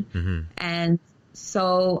own. And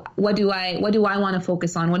so what do I want to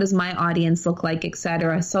focus on? What does my audience look like, et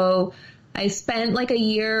cetera? So I spent like a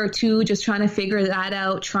year or two just trying to figure that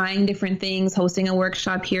out, trying different things, hosting a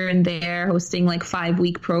workshop here and there, hosting like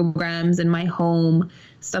 5-week programs in my home,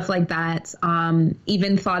 stuff like that.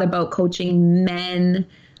 Even thought about coaching men.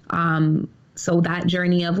 So that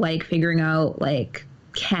journey of like figuring out like,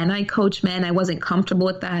 can I coach men? I wasn't comfortable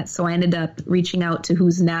with that. So I ended up reaching out to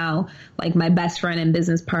who's now like my best friend and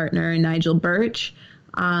business partner, Nigel Birch.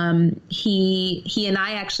 He and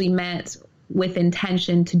I actually met with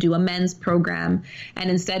intention to do a men's program. And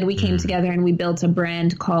instead we came together and we built a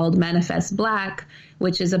brand called Manifest Black,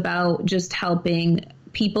 which is about just helping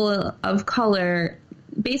people of color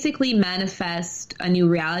basically manifest a new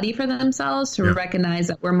reality for themselves, to recognize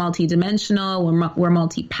that we're multidimensional, we're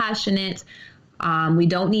multi-passionate. We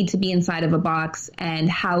don't need to be inside of a box. And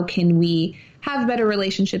how can we have better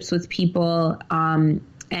relationships with people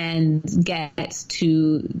and get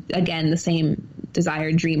to, again, the same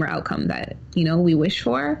desired dream or outcome that, you know, we wish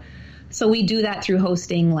for. So we do that through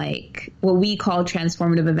hosting like what we call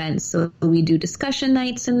transformative events. So we do discussion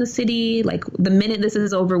nights in the city. Like the minute this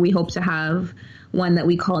is over, we hope to have one that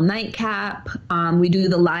we call Nightcap. We do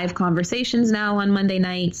the live conversations now on Monday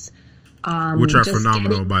nights. Which are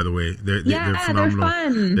phenomenal, by the way. They're phenomenal.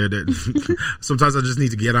 They're fun. Sometimes I just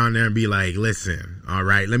need to get on there and be like, listen, all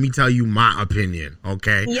right, let me tell you my opinion,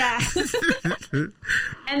 okay? Yeah.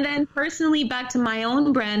 And then personally, back to my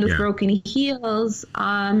own brand with Broken Heels.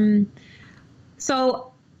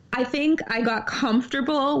 So I think I got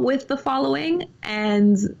comfortable with the following,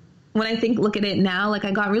 and when I look at it now, like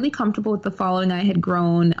I got really comfortable with the following I had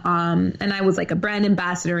grown. And I was like a brand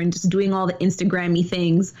ambassador and just doing all the Instagram-y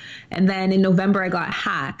things. And then in November, I got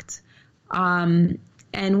hacked. And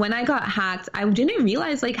when I got hacked, I didn't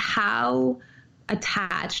realize like how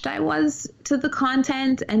attached I was to the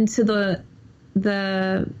content and to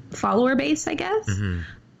the follower base, I guess.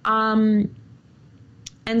 And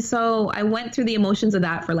so I went through the emotions of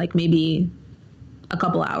that for like maybe a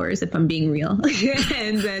couple hours, if I'm being real.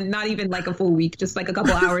 And then not even like a full week, just like a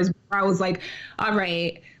couple hours before I was like, all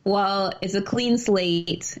right, well, it's a clean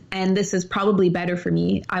slate and this is probably better for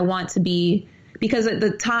me. I want to be, because at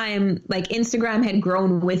the time, like Instagram had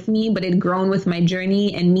grown with me, but it had grown with my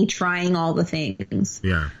journey and me trying all the things.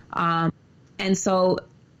 Yeah. And so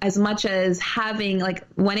as much as having, like,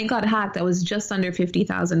 when it got hacked, I was just under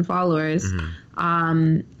 50,000 followers.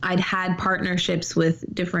 I'd had partnerships with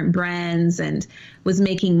different brands and was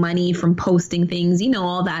making money from posting things, you know,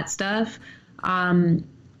 all that stuff.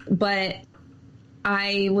 But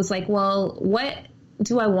I was like, well, what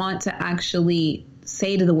do I want to actually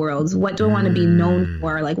say to the world? What do I want to be known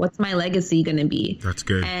for? Like, what's my legacy going to be? That's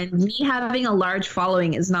good. And me having a large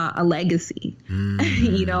following is not a legacy.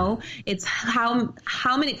 You know, it's how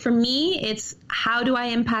many, for me, it's how do I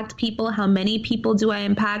impact people? How many people do I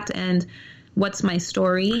impact? And what's my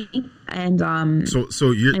story? And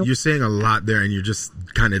so you're saying a lot there, and you're just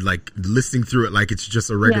kind of like listening through it like it's just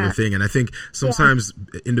a regular thing. And I think sometimes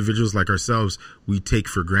individuals like ourselves, we take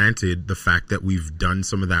for granted the fact that we've done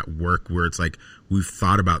some of that work where it's like we've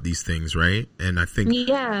thought about these things, right? And I think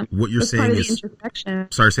what you're saying is,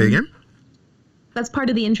 sorry, say again. That's part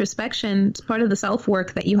of the introspection. It's part of the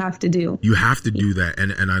self-work that you have to do. You have to do that.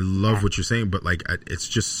 And I love what you're saying, but like, it's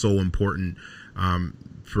just so important,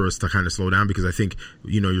 for us to kind of slow down, because I think,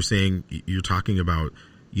 you know, you're talking about,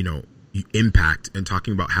 you know, impact and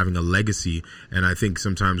talking about having a legacy. And I think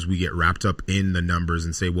sometimes we get wrapped up in the numbers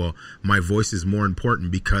and say, well, my voice is more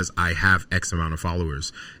important because I have X amount of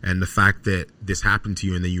followers. And the fact that this happened to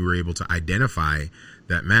you and then you were able to identify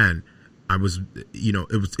that, man, I was, you know,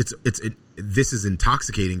 this is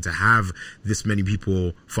intoxicating to have this many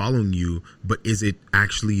people following you, but is it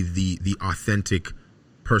actually the authentic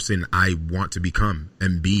person I want to become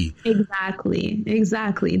and be? Exactly.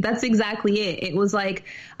 That's exactly it. It was like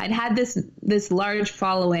I'd had this large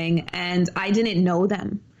following and I didn't know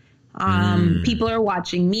them. People are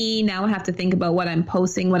watching me now. I have to think about what I'm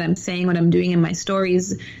posting, what I'm saying, what I'm doing in my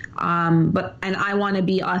stories. And I want to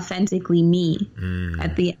be authentically me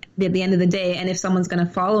at the end of the day. And if someone's going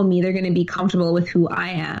to follow me, they're going to be comfortable with who I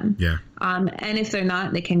am. Yeah. And if they're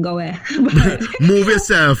not, they can go away. Move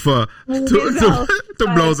yourself to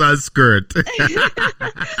blows our skirt.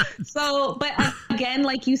 So, but again,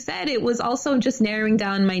 like you said, it was also just narrowing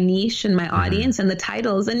down my niche and my audience and the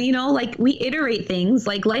titles. And, you know, like we iterate things,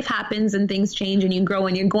 like life happens and things change and you grow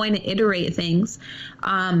and you're going to iterate things.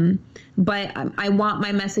 But I want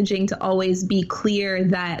my messaging to always be clear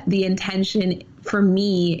that the intention for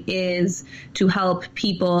me is to help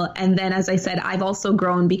people. And then, as I said, I've also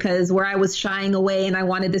grown, because where I was shying away and I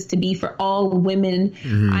wanted this to be for all women,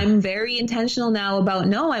 I'm very intentional now about,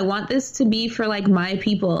 no, I want this to be for like my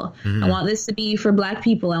people. I want this to be for Black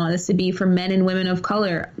people. I want this to be for men and women of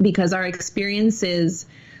color, because our experiences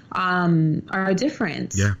are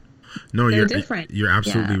different. Yeah. No, They're you're different. You're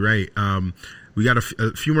absolutely right. We got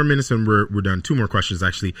a few more minutes and we're done. 2 more questions,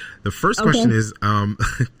 actually. The first question is,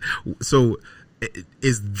 so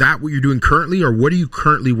is that what you're doing currently, or what are you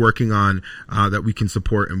currently working on that we can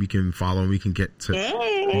support and we can follow and we can get to?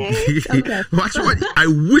 Okay. Watch what I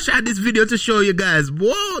wish I had this video to show you guys.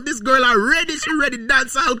 Whoa, this girl already, she ready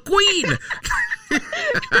dancehall queen.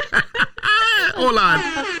 Hold on.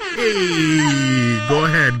 Hey, go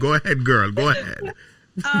ahead, girl. Go ahead.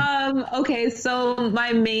 Okay, so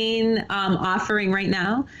my main offering right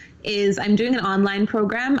now is I'm doing an online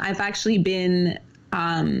program. I've actually been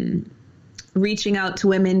reaching out to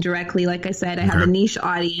women directly. Like I said, I have a niche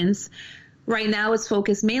audience. Right now it's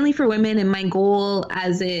focused mainly for women, and my goal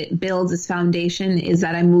as it builds its foundation is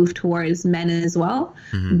that I move towards men as well.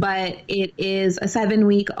 But it is a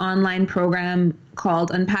 7-week online program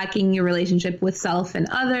called Unpacking Your Relationship with Self and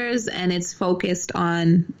Others, and it's focused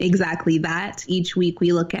on exactly that. Each week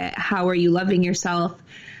we look at how are you loving yourself,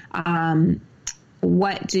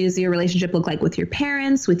 what does your relationship look like with your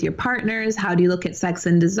parents, with your partners, how do you look at sex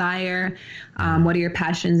and desire, what are your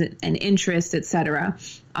passions and interests, etc.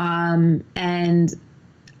 And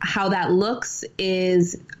how that looks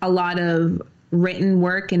is a lot of written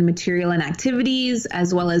work and material and activities,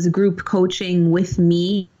 as well as group coaching with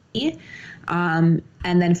me. And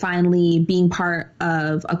then finally being part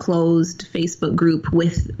of a closed Facebook group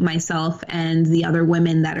with myself and the other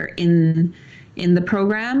women that are in the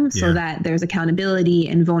program, so that there's accountability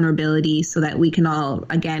and vulnerability, so that we can all,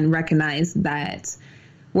 again, recognize that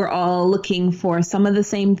we're all looking for some of the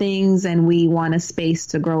same things, and we want a space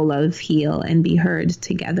to grow, love, heal, and be heard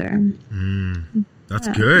together. That's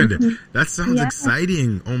good. That sounds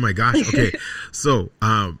exciting. Oh my gosh. Okay. So,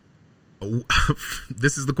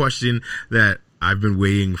 this is the question that I've been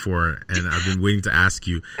waiting for, and I've been waiting to ask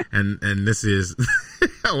you, and this is,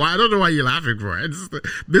 well, I don't know why you're laughing for it.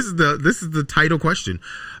 This is the title question.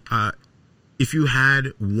 If you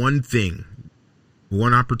had one thing,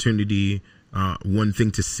 one opportunity, one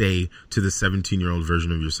thing to say to the 17-year-old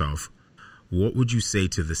version of yourself, what would you say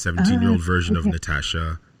to the 17-year-old version of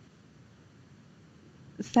Natasha?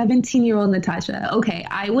 17-year-old Natasha. Okay,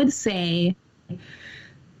 I would say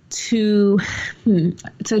to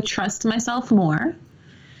trust myself more,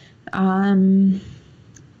 to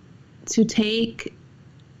take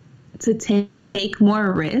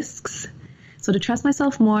more risks. So to trust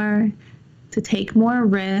myself more, to take more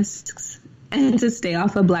risks, and to stay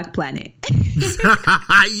off a Black planet.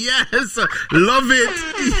 Yes, love it.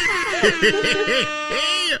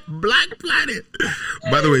 Black planet.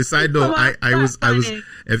 By the way, side note, I was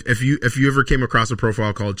if you ever came across a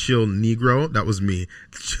profile called Chill Negro, that was me.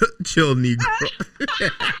 Chill Negro.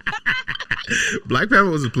 Black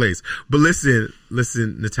Planet was a place. But listen,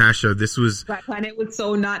 Natasha, this was Black Planet was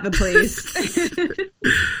so not the place.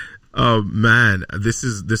 Oh man, this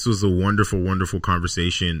was a wonderful, wonderful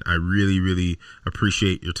conversation. I really, really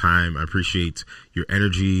appreciate your time. I appreciate your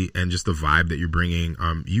energy and just the vibe that you're bringing.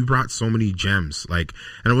 You brought so many gems, and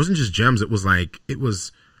it wasn't just gems. It was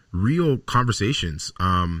real conversations,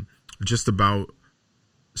 just about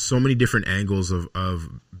so many different angles of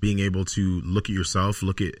being able to look at yourself,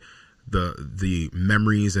 look at the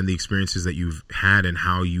memories and the experiences that you've had and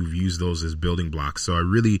how you've used those as building blocks. So I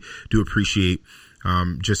really do appreciate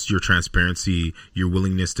just your transparency, your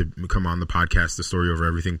willingness to come on the podcast, the Story Over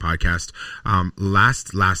Everything podcast.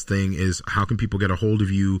 Last thing is, how can people get a hold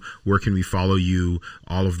of you? Where can we follow you?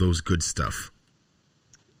 All of those good stuff.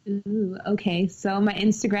 Ooh, okay. So my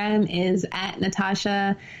Instagram is at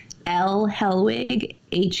Natasha L Helwig,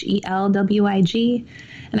 HELWIG.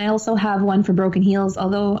 And I also have one for Broken Heels,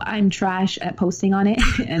 although I'm trash at posting on it.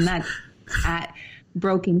 And that's at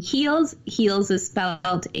Broken Heels. Heels is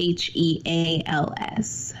spelled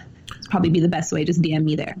HEALS. It's probably be the best way. Just DM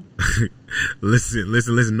me there. Listen.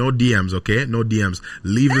 No DMs, okay? No DMs.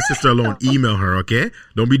 Leave the sister alone. Email her, okay?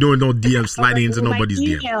 Don't be doing no DMs sliding into nobody's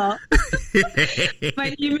DM.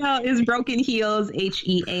 My email is brokenheels,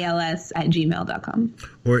 HEALS @gmail.com.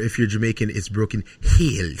 Or if you're Jamaican, it's Broken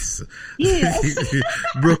Heels. Yes.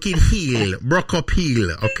 Broken Heel. Broke up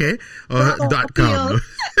heel, okay? .com.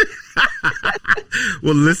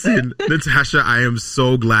 Well, listen, Natasha, I am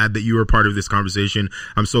so glad that you are part of this conversation.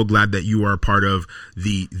 I'm so glad that you are a part of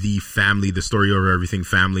the family, the Story Over Everything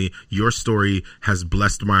family. Your story has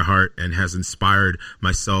blessed my heart and has inspired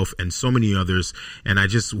myself and so many others. And I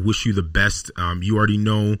just wish you the best. You already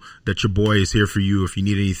know that your boy is here for you. If you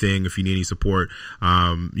need anything, if you need any support,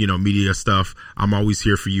 media stuff, I'm always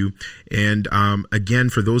here for you. And again,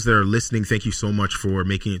 for those that are listening, thank you so much for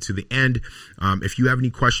making it to the end. If you have any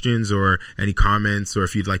questions or any comments, or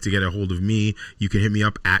if you'd like to get a hold of me, you can hit me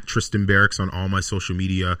up at Tristan Barrocks on all my social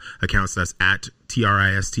media accounts. That's at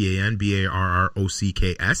TRISTAN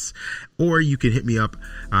BARROCKS, or you can hit me up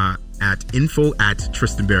at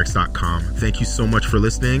info@tristanbarrocks.com. Thank you so much for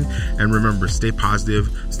listening, and remember, stay positive,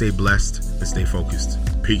 stay blessed, and stay focused.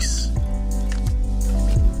 Peace.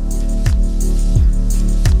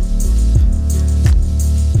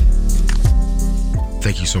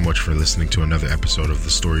 Thank you so much for listening to another episode of the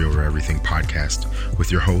Story Over Everything podcast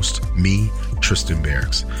with your host, me, Tristan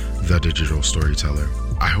Barrocks, the digital storyteller.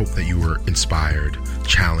 I hope that you were inspired,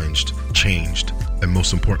 challenged, changed, and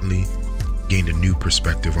most importantly, gained a new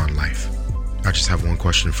perspective on life. I just have one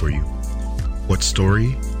question for you. What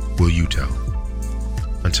story will you tell?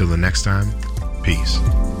 Until the next time, peace.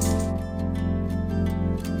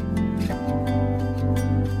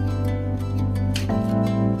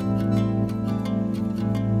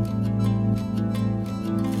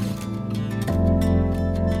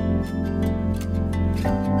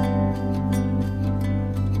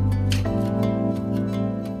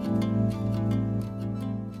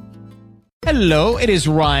 Hello, it is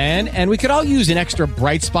Ryan, and we could all use an extra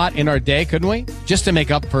bright spot in our day, couldn't we? Just to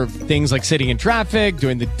make up for things like sitting in traffic,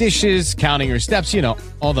 doing the dishes, counting your steps,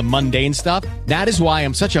 all the mundane stuff. That is why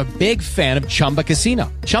I'm such a big fan of Chumba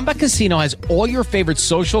Casino. Chumba Casino has all your favorite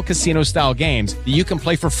social casino-style games that you can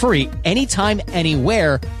play for free anytime,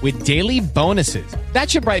 anywhere with daily bonuses.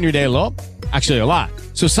 That should brighten your day a little. Actually, a lot.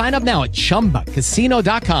 So sign up now at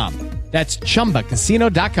ChumbaCasino.com. That's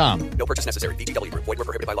ChumbaCasino.com. No purchase necessary. VGW Group. Void where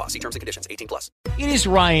prohibited by law. See terms and conditions. 18+. It is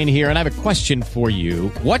Ryan here, and I have a question for you.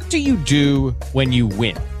 What do you do when you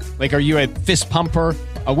win? Like, are you a fist pumper,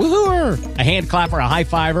 a woohooer, a hand clapper, a high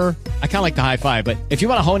fiver? I kind of like the high five, but if you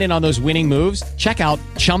want to hone in on those winning moves, check out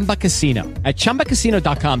Chumba Casino. At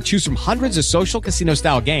ChumbaCasino.com, choose from hundreds of social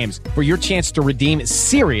casino-style games for your chance to redeem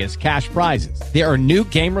serious cash prizes. There are new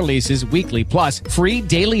game releases weekly, plus free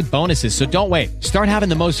daily bonuses, so don't wait. Start having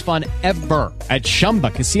the most fun ever at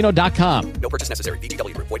ChumbaCasino.com. No purchase necessary.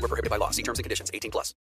 VGW Group. Void where prohibited by law. See terms and conditions. 18+.